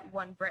and get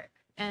one brick.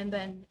 And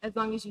then as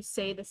long as you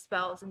say the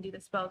spells and do the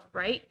spells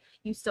right,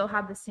 you still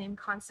have the same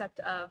concept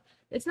of,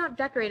 it's not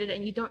decorated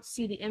and you don't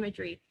see the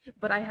imagery,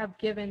 but I have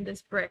given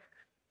this brick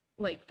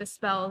like the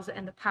spells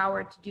and the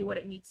power to do what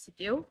it needs to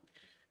do.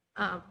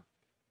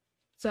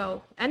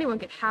 So anyone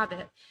could have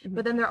it.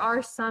 But then there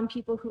are some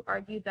people who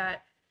argue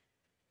that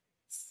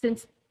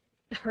since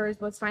hers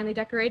was finely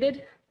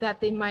decorated, that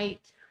they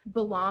might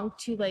belong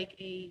to like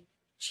a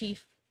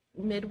chief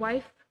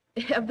midwife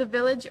of the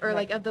village, or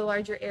like of the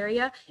larger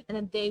area, and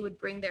then they would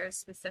bring theirs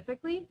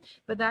specifically.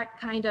 But that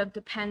kind of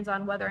depends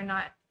on whether or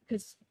not,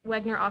 because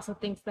Wegner also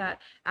thinks that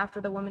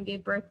after the woman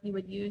gave birth, you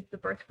would use the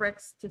birth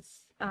bricks to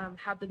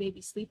have the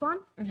baby sleep on,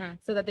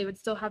 so that they would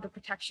still have the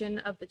protection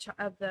of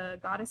the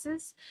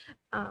goddesses.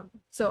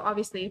 So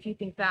obviously, if you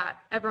think that,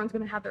 everyone's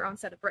going to have their own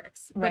set of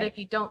bricks. But if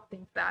you don't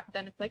think that,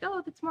 then it's like, oh,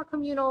 if it's more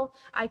communal,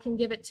 I can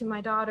give it to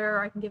my daughter, or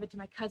I can give it to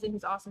my cousin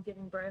who's also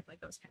giving birth, like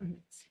those kind of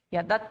things.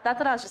 Yeah, that's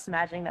what I was just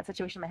imagining, that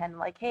situation in my head. I'm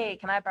like, hey,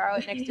 can I borrow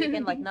it next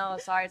weekend? Like, no,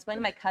 sorry, it's going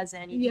to my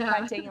cousin. You can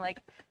try taking like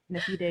in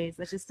a few days.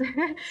 That's just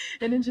an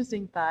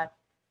interesting thought.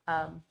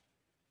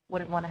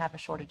 Wouldn't want to have a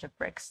shortage of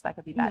bricks. That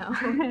could be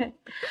bad.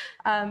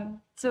 No.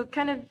 So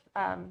kind of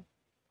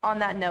on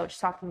that note, just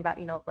talking about,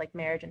 like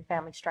marriage and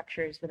family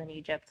structures within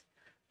Egypt,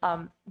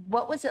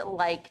 what was it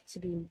like to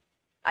be,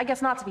 I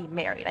guess not to be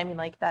married. I mean,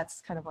 like,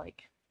 that's kind of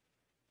like,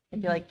 I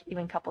feel like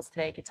even couples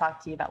today could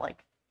talk to you about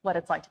like what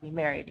it's like to be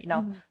married,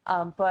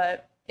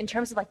 but in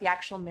terms of like the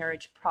actual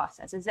marriage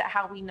process, is it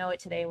how we know it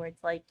today, where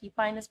it's like you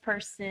find this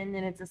person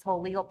and it's this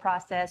whole legal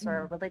process or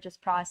a religious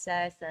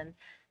process, and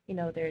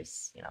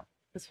there's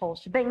this whole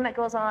shebang that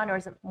goes on, or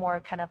is it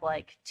more kind of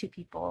like two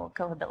people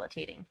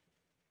cohabitating?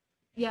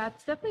 Yeah,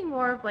 it's definitely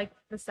more of like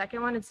the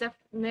second one.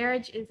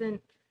 Marriage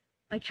isn't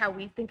like how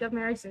we think of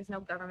marriage. There's no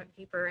government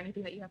paper or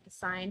anything that you have to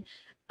sign.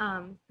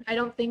 I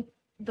don't think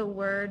the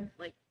word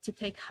like to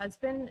take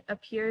husband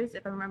appears,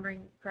 if I'm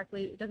remembering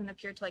correctly, it doesn't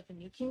appear to like the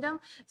New Kingdom.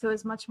 So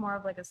it's much more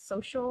of like a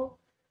social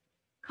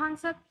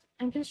concept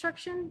and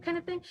construction kind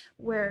of thing,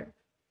 where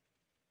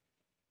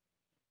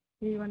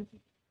you want to.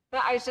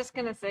 I was just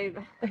gonna say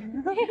that.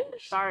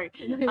 Sorry,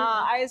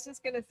 I was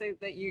just gonna say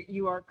that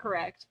you are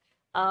correct.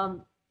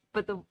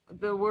 But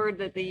the word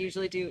that they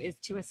usually do is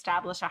to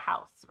establish a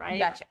house, right?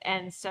 Gotcha.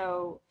 And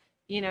so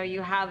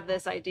you have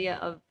this idea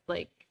of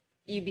like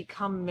you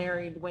become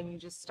married when you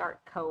just start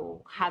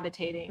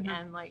cohabitating,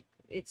 and like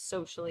it's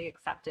socially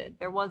accepted.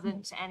 There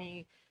wasn't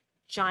any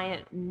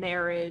giant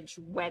marriage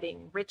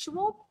wedding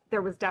ritual.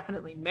 There was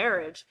definitely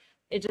marriage.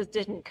 It just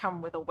didn't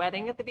come with a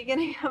wedding at the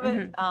beginning of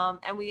it.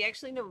 And we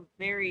actually know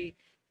very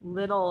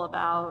little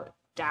about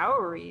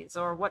dowries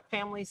or what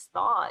families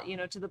thought,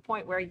 to the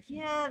point where,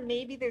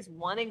 maybe there's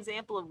one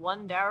example of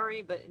one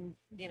dowry, but in,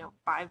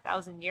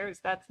 5,000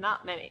 years, that's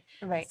not many.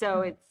 Right.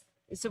 So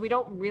so we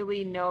don't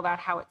really know about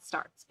how it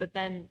starts, but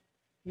then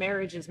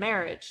marriage is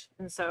marriage.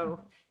 And so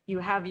you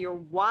have your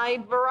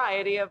wide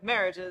variety of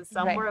marriages.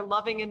 Some were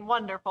loving and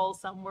wonderful,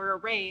 some were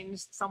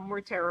arranged, some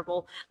were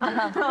terrible.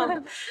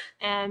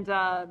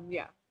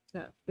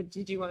 Yeah. But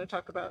did you want to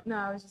talk about? No,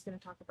 I was just going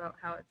to talk about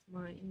how it's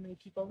mainly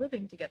people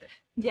living together.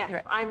 Yeah,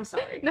 Right. I'm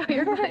sorry. No,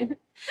 you're fine.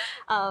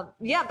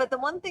 Yeah, but the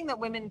one thing that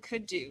women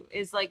could do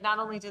is like not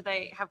only did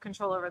they have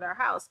control over their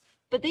house,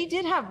 but they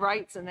did have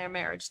rights in their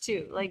marriage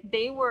too. Like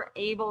they were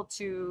able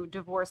to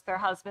divorce their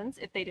husbands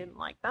if they didn't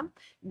like them.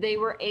 They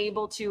were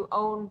able to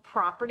own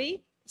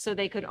property. So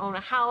they could own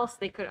a house,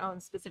 they could own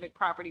specific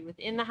property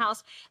within the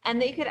house,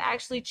 and they could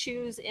actually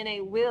choose in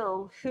a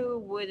will who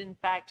would in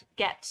fact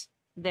get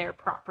their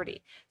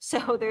property.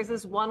 So there's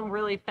this one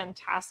really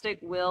fantastic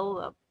will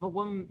of a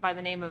woman by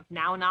the name of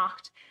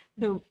Naunacht,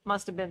 who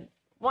must have been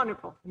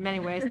wonderful in many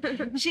ways.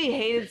 She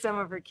hated some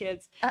of her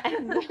kids.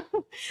 And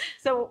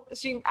so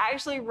she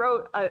actually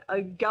wrote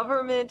a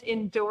government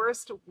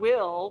endorsed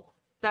will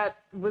that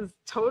was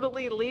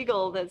totally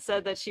legal that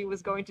said that she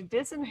was going to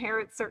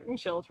disinherit certain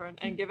children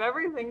and give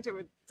everything to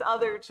its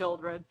other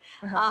children.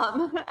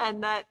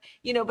 And that,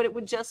 but it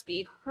would just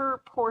be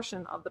her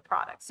portion of the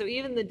product. So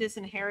even the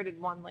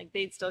disinherited one, like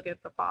they'd still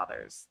get the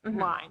father's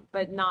line,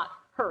 but not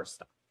her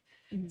stuff.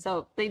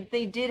 So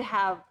they did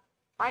have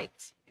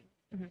rights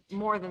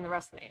more than the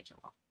rest of the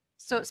ancient world.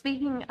 So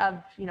speaking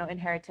of,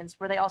 inheritance,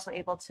 were they also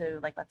able to,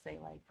 like, let's say,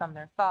 like from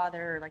their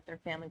father or like their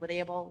family, were they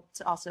able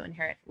to also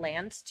inherit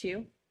lands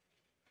too?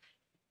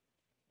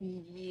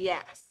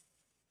 Yes.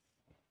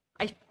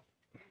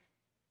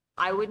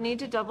 I would need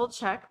to double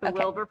check the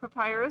Wilbur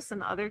Papyrus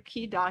and other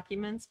key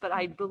documents, but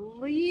I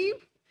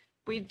believe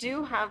we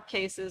do have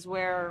cases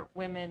where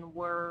women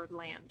were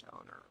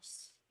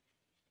landowners.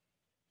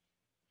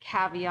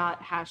 Caveat,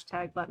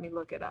 hashtag, let me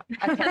look it up.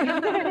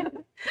 Okay.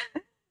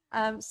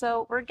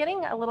 So we're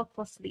getting a little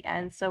close to the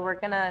end, so we're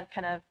gonna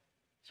kind of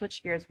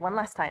switch gears one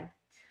last time.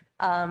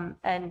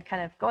 And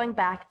kind of going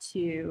back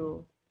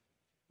to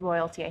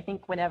royalty, I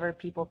think whenever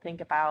people think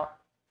about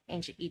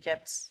ancient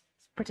Egypt,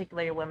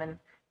 particularly women,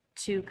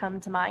 two come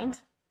to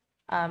mind,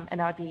 and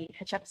that would be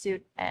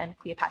Hatshepsut and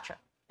Cleopatra.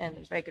 And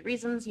there's very good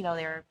reasons, they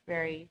were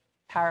very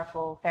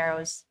powerful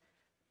pharaohs.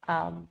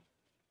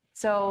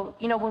 So,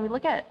 when we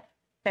look at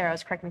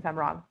pharaohs, correct me if I'm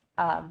wrong,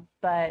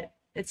 but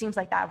it seems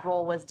like that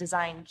role was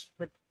designed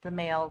with the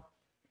male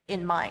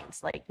in mind.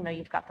 Like,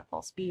 you've got the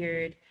false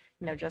beard,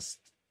 just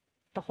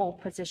the whole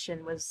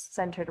position was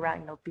centered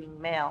around, being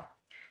male.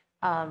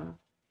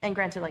 And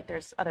granted, like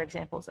there's other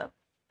examples of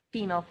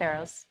female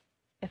pharaohs,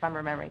 if I'm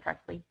remembering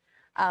correctly.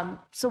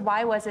 So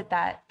why was it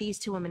that these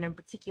two women in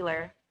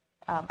particular,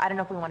 I don't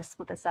know if we want to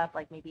split this up,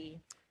 like maybe.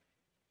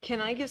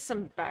 Can I give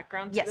some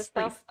background to Yes, this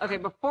stuff? please. Okay,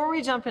 before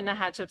we jump into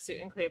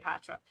Hatshepsut and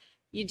Cleopatra,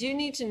 you do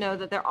need to know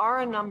that there are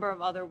a number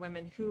of other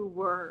women who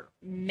were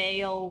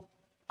female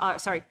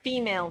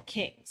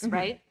kings,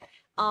 right?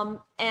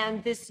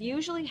 And this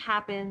usually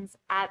happens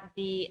at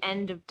the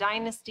end of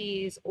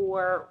dynasties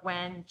or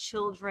when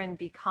children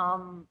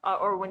become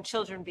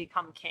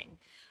king.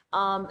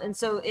 And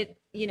so it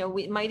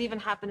might even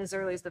happen as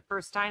early as the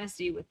first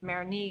dynasty with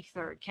Merenich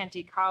or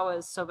Khenti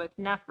Khawa's Sobek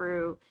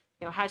Nefru,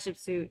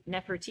 Hatshepsut,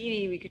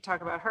 Nefertiti, we could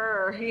talk about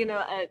her,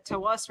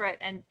 Tawasret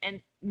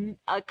and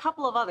a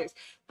couple of others.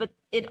 But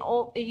it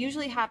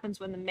usually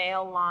happens when the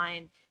male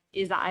line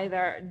is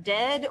either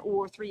dead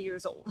or 3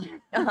 years old.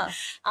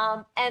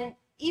 And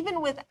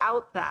even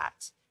without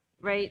that,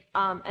 right?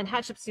 And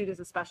Hatshepsut is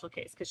a special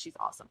case because she's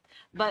awesome.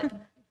 But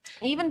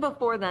even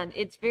before then,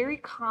 it's very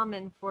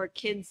common for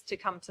kids to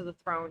come to the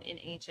throne in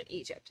ancient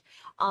Egypt.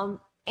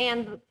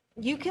 And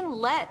you can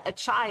let a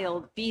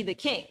child be the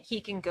king. He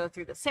can go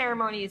through the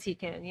ceremonies, he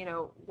can,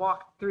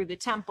 walk through the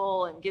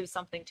temple and give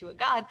something to a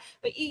god,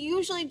 but you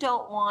usually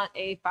don't want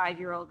a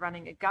 5-year-old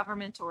running a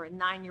government or a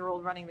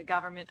 9-year-old running the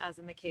government, as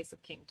in the case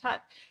of King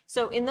Tut.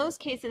 So in those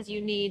cases,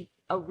 you need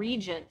a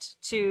regent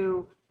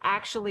to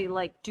actually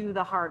do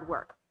the hard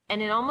work.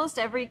 And in almost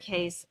every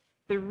case,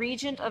 the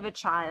regent of a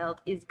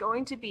child is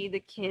going to be the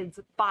kid's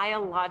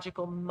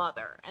biological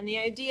mother. And the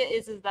idea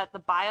is that the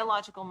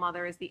biological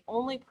mother is the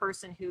only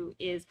person who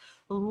is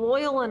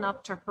loyal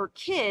enough to her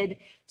kid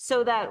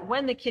so that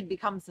when the kid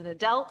becomes an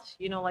adult,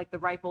 like the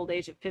ripe old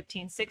age of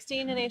 15,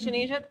 16 in ancient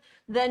Egypt,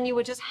 then you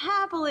would just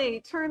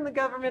happily turn the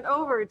government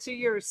over to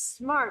your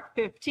smart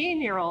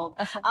 15-year-old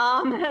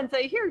and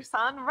say, here,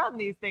 son, run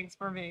these things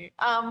for me.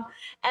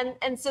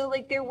 And so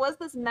there was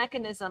this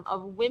mechanism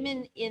of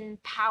women in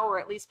power,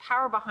 at least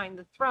power behind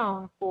the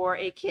throne for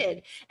a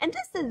kid. And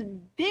this is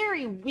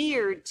very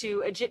weird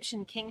to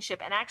Egyptian kingship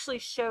and actually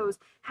shows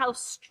how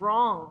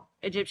strong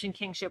Egyptian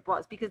kingship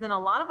was, because in a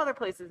lot of other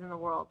places in the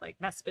world, like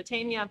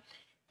Mesopotamia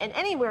and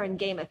anywhere in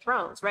Game of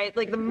Thrones, right?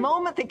 Like the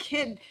moment the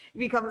kid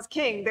becomes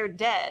king, they're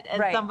dead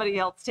and somebody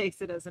else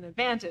takes it as an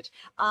advantage.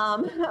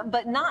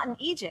 But not in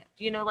Egypt,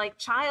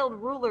 child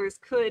rulers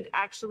could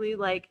actually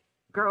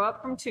grow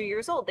up from 2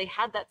 years old. They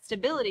had that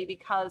stability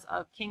because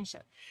of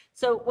kingship.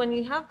 So when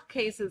you have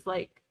cases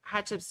like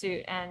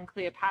Hatshepsut and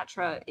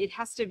Cleopatra, it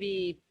has to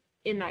be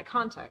in that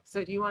context.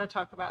 So do you want to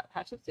talk about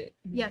Hatshepsut?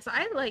 Yeah, so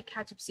I like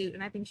Hatshepsut,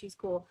 and I think she's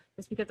cool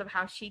just because of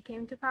how she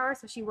came to power.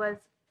 So she was,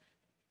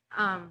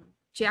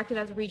 she acted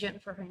as a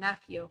regent for her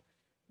nephew,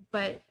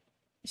 but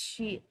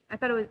I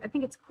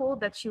think it's cool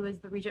that she was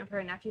the regent for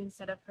her nephew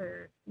instead of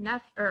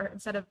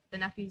instead of the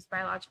nephew's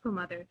biological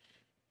mother,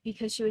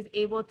 because she was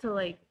able to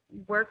like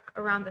work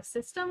around the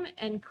system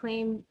and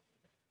claim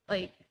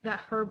like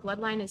that her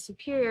bloodline is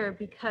superior,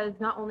 because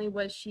not only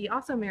was she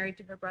also married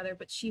to her brother,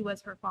 but she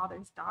was her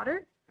father's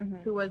daughter,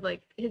 who was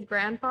like his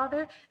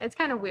grandfather. It's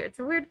kind of weird. It's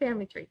a weird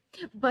family tree,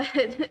 but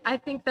I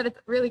think that it's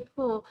really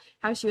cool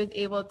how she was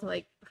able to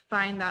like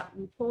find that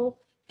loophole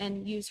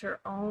and use her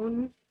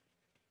own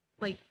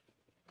like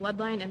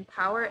bloodline and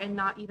power, and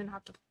not even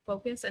have to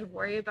focus and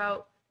worry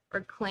about or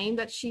claim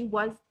that she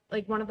was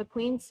like one of the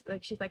queens.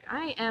 Like she's like,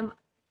 I am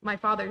my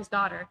father's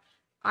daughter,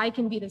 I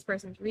can be this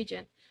person's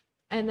regent.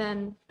 And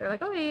then they're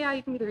like, oh yeah,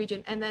 you can be the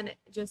regent. And then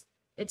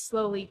it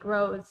slowly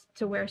grows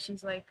to where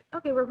she's like,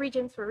 okay, we're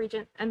regent.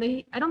 And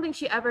I don't think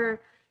she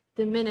ever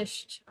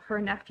diminished her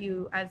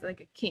nephew as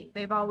like a king.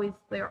 They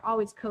are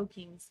always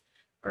co-kings,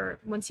 or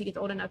once he gets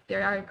old enough, they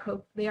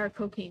are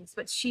co-kings.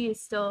 But she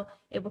is still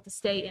able to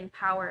stay in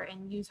power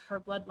and use her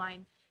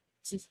bloodline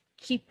to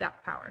keep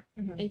that power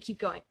and keep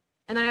going.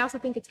 And then I also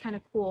think it's kind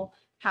of cool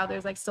how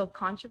there's like still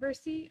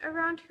controversy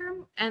around her.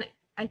 And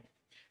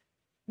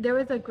there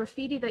was a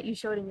graffiti that you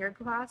showed in your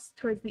class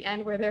towards the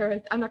end where there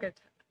was, I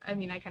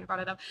kind of brought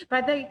it up,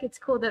 but I think it's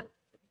cool that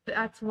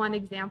that's one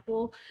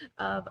example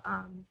of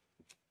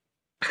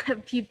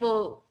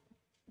people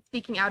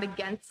speaking out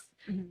against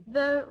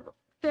the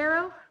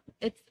pharaoh.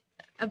 It's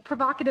a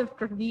provocative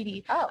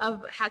graffiti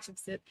of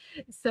Hatshepsut.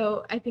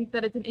 So I think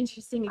that it's an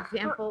interesting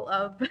example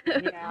of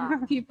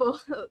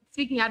people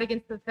speaking out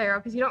against the pharaoh,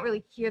 because you don't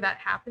really hear that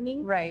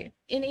happening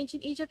in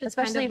ancient Egypt. It's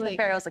especially kind of if the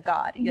pharaoh's a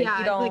god.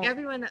 Like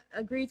everyone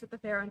agrees with the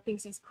pharaoh and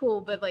thinks he's cool,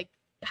 but like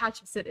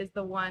Hatshepsut is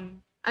the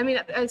one. I mean,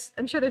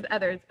 I'm sure there's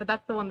others, but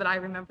that's the one that I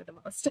remember the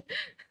most.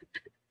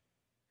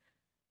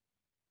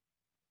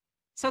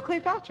 So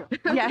Cleopatra.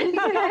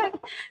 Yeah.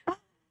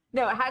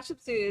 No,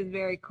 Hatshepsut is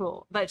very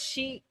cool, but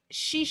she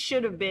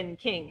should have been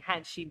king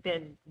had she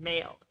been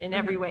male in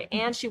every way,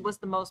 and she was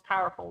the most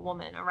powerful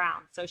woman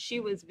around. So she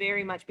was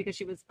very much, because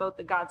she was both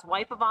the god's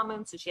wife of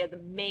Amun, so she had the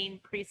main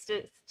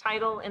priestess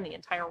title in the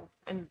entire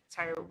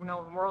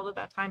known world at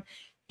that time,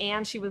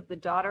 and she was the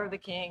daughter of the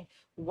king,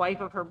 wife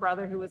of her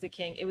brother who was a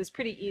king. It was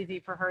pretty easy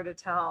for her to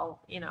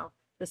tell,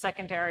 the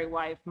secondary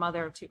wife,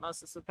 mother of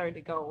Tutmosis III,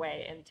 to go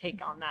away and take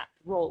on that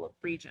role of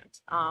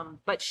regent.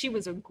 But she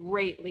was a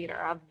great leader,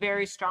 a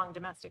very strong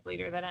domestic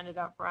leader that ended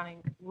up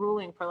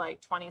ruling for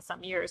like 20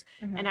 some years.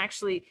 And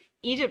actually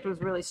Egypt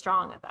was really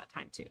strong at that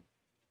time too,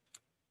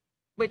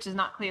 which is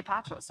not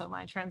Cleopatra. So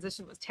my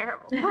transition was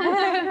terrible.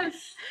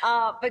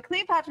 But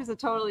Cleopatra is a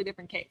totally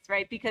different case,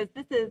 right? Because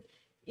this is,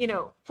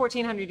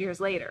 1400 years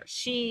later.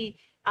 She,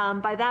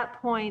 by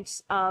that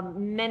point,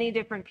 many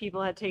different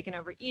people had taken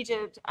over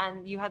Egypt,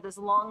 and you had this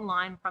long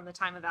line from the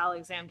time of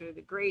Alexander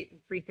the Great in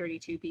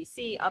 332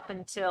 BC up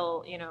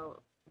until,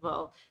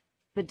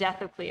 the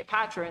death of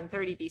Cleopatra in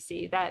 30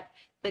 BC, that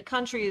the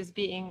country is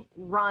being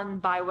run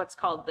by what's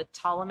called the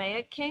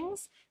Ptolemaic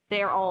kings.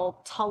 They're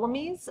all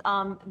Ptolemies.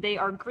 They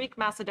are Greek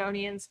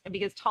Macedonians,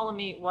 because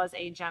Ptolemy was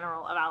a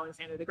general of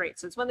Alexander the Great.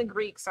 So it's when the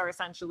Greeks are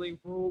essentially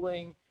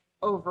ruling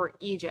over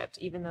Egypt,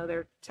 even though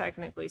they're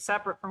technically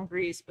separate from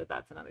Greece, but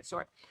that's another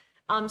story.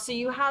 So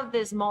you have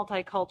this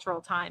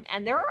multicultural time,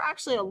 and there are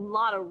actually a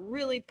lot of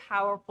really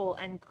powerful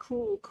and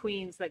cool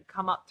queens that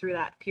come up through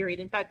that period.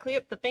 In fact,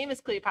 the famous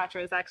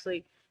Cleopatra is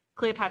actually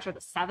Cleopatra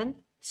VII.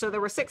 So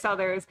there were 6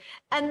 others,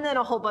 and then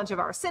a whole bunch of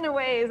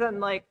Arsinoes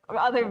and like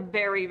other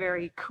very,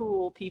 very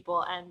cool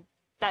people. And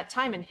that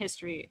time in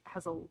history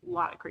has a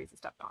lot of crazy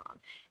stuff going on.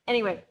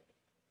 Anyway,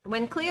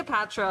 when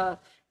Cleopatra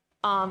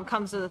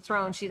comes to the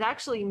throne, she's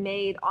actually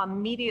made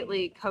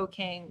immediately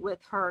co-king with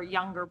her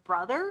younger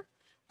brother.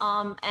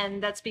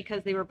 And that's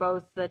because they were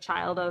both the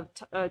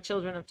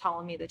children of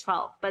Ptolemy the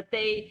 12th, but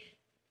they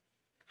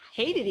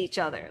hated each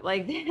other.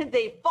 Like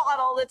they fought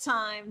all the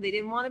time. They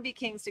didn't want to be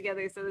kings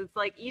together. So it's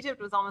like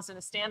Egypt was almost in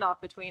a standoff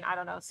between,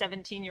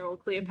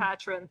 17-year-old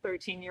Cleopatra and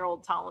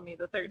 13-year-old Ptolemy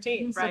the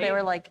 13th, right? So they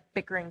were like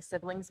bickering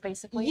siblings,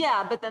 basically?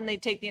 Yeah, but then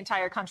they'd take the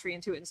entire country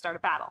into it and start a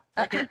battle,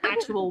 like an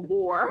actual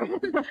war.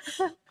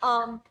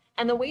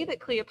 And the way that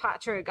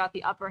Cleopatra got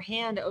the upper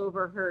hand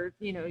over her,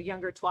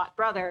 younger twat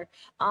brother,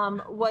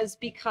 was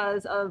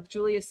because of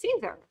Julius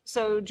Caesar.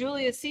 So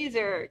Julius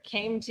Caesar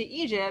came to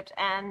Egypt,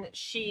 and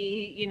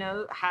she,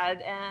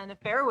 had an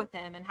affair with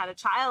him and had a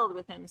child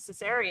with him,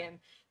 Caesarion,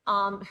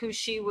 who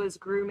she was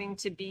grooming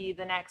to be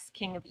the next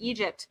king of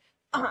Egypt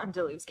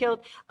until he was killed.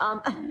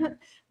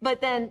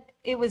 But then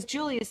it was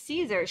Julius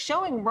Caesar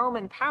showing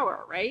Roman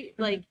power, right?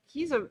 Like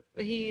he's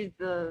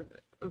the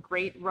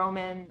great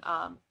Roman,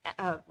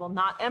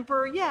 not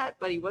emperor yet,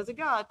 but he was a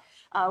god.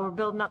 We're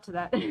building up to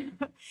that.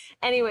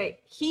 Anyway,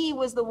 he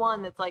was the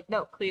one that's like,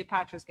 no,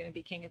 Cleopatra's going to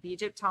be king of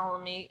Egypt.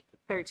 Ptolemy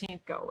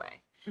 13th, go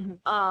away.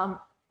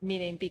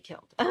 Meaning be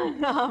killed.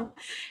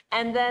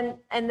 And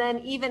then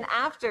even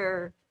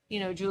after,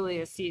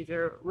 Julius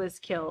Caesar was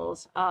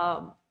killed,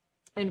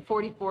 in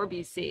 44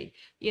 BC,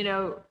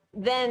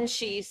 then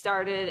she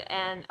started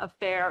an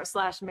affair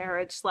 /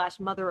 marriage /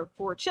 mother of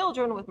 4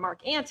 children with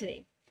Mark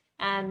Antony.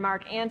 And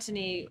Mark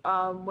Antony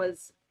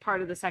was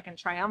part of the second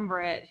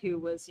triumvirate who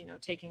was,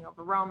 taking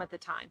over Rome at the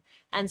time.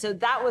 And so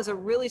that was a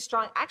really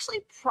strong, actually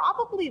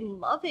probably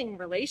loving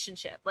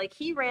relationship. Like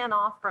he ran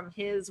off from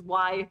his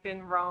wife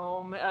in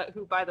Rome,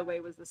 who by the way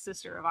was the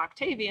sister of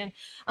Octavian.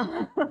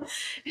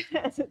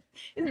 It's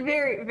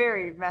very,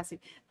 very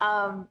messy.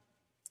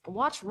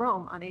 Watch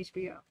Rome on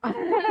HBO.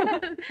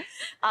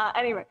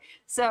 Anyway,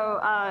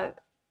 so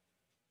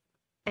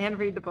and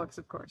read the books,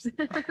 of course.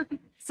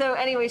 So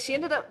anyway, she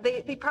ended up,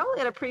 they probably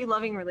had a pretty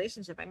loving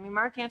relationship. I mean,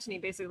 Mark Antony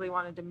basically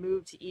wanted to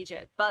move to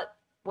Egypt, but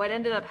what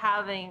ended up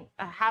happening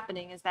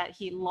is that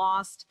he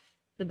lost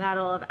the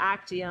Battle of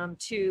Actium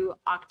to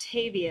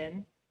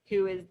Octavian,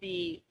 who is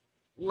the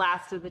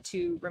last of the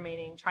two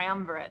remaining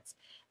triumvirates.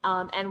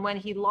 And when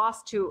he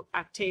lost to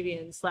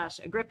Octavian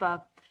 /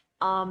 Agrippa,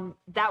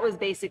 that was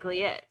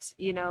basically it.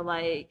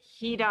 Like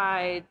he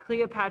died,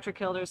 Cleopatra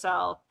killed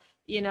herself,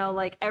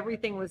 like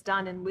everything was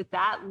done. And with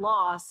that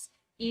loss,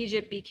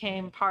 Egypt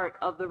became part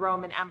of the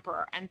Roman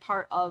emperor and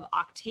part of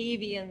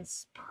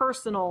Octavian's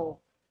personal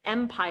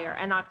empire.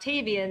 And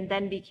Octavian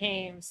then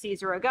became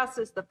Caesar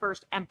Augustus, the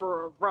first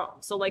emperor of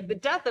Rome. So like the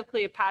death of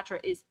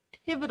Cleopatra is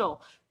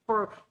pivotal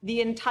for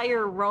the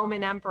entire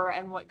Roman emperor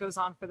and what goes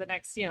on for the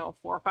next, 400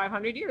 or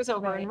 500 years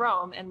over in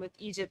Rome, and with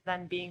Egypt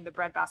then being the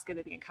breadbasket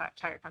of the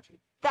entire country.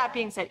 That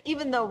being said,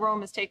 even though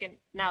Rome has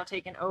now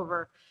taken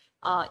over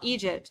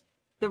Egypt,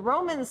 the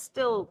Romans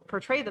still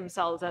portray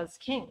themselves as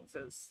kings,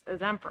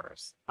 as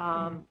emperors,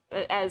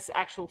 as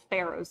actual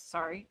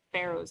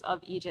pharaohs of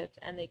Egypt,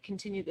 and they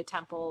continue the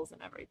temples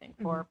and everything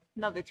for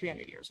another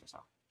 300 years or so.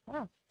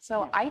 Wow.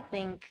 So I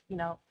think,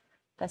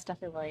 that's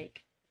definitely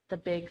like the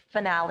big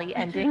finale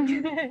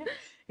ending.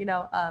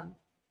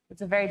 It's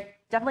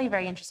definitely a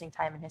very interesting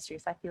time in history.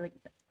 So I feel like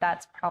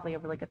that's probably a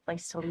really good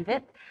place to leave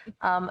it.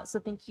 So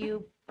thank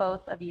you,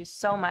 both of you,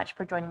 so much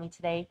for joining me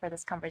today for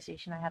this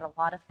conversation. I had a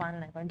lot of fun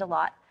and I learned a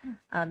lot.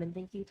 And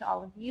thank you to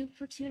all of you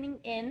for tuning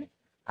in.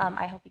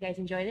 I hope you guys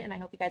enjoyed it, and I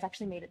hope you guys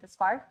actually made it this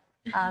far.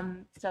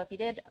 So if you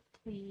did,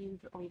 please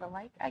leave a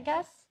like, I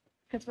guess,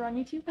 because we're on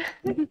YouTube.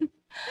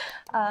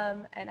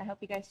 And I hope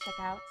you guys check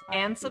out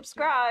and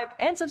subscribe.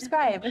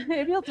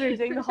 It feels weird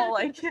doing the whole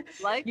like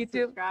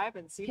YouTube, subscribe,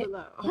 and see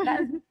below.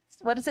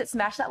 What is it?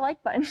 Smash that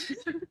like button.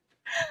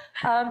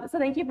 So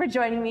thank you for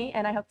joining me,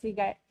 and I hope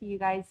to see you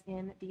guys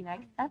in the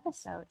next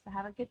episode. So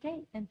have a good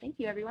day, and thank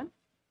you, everyone.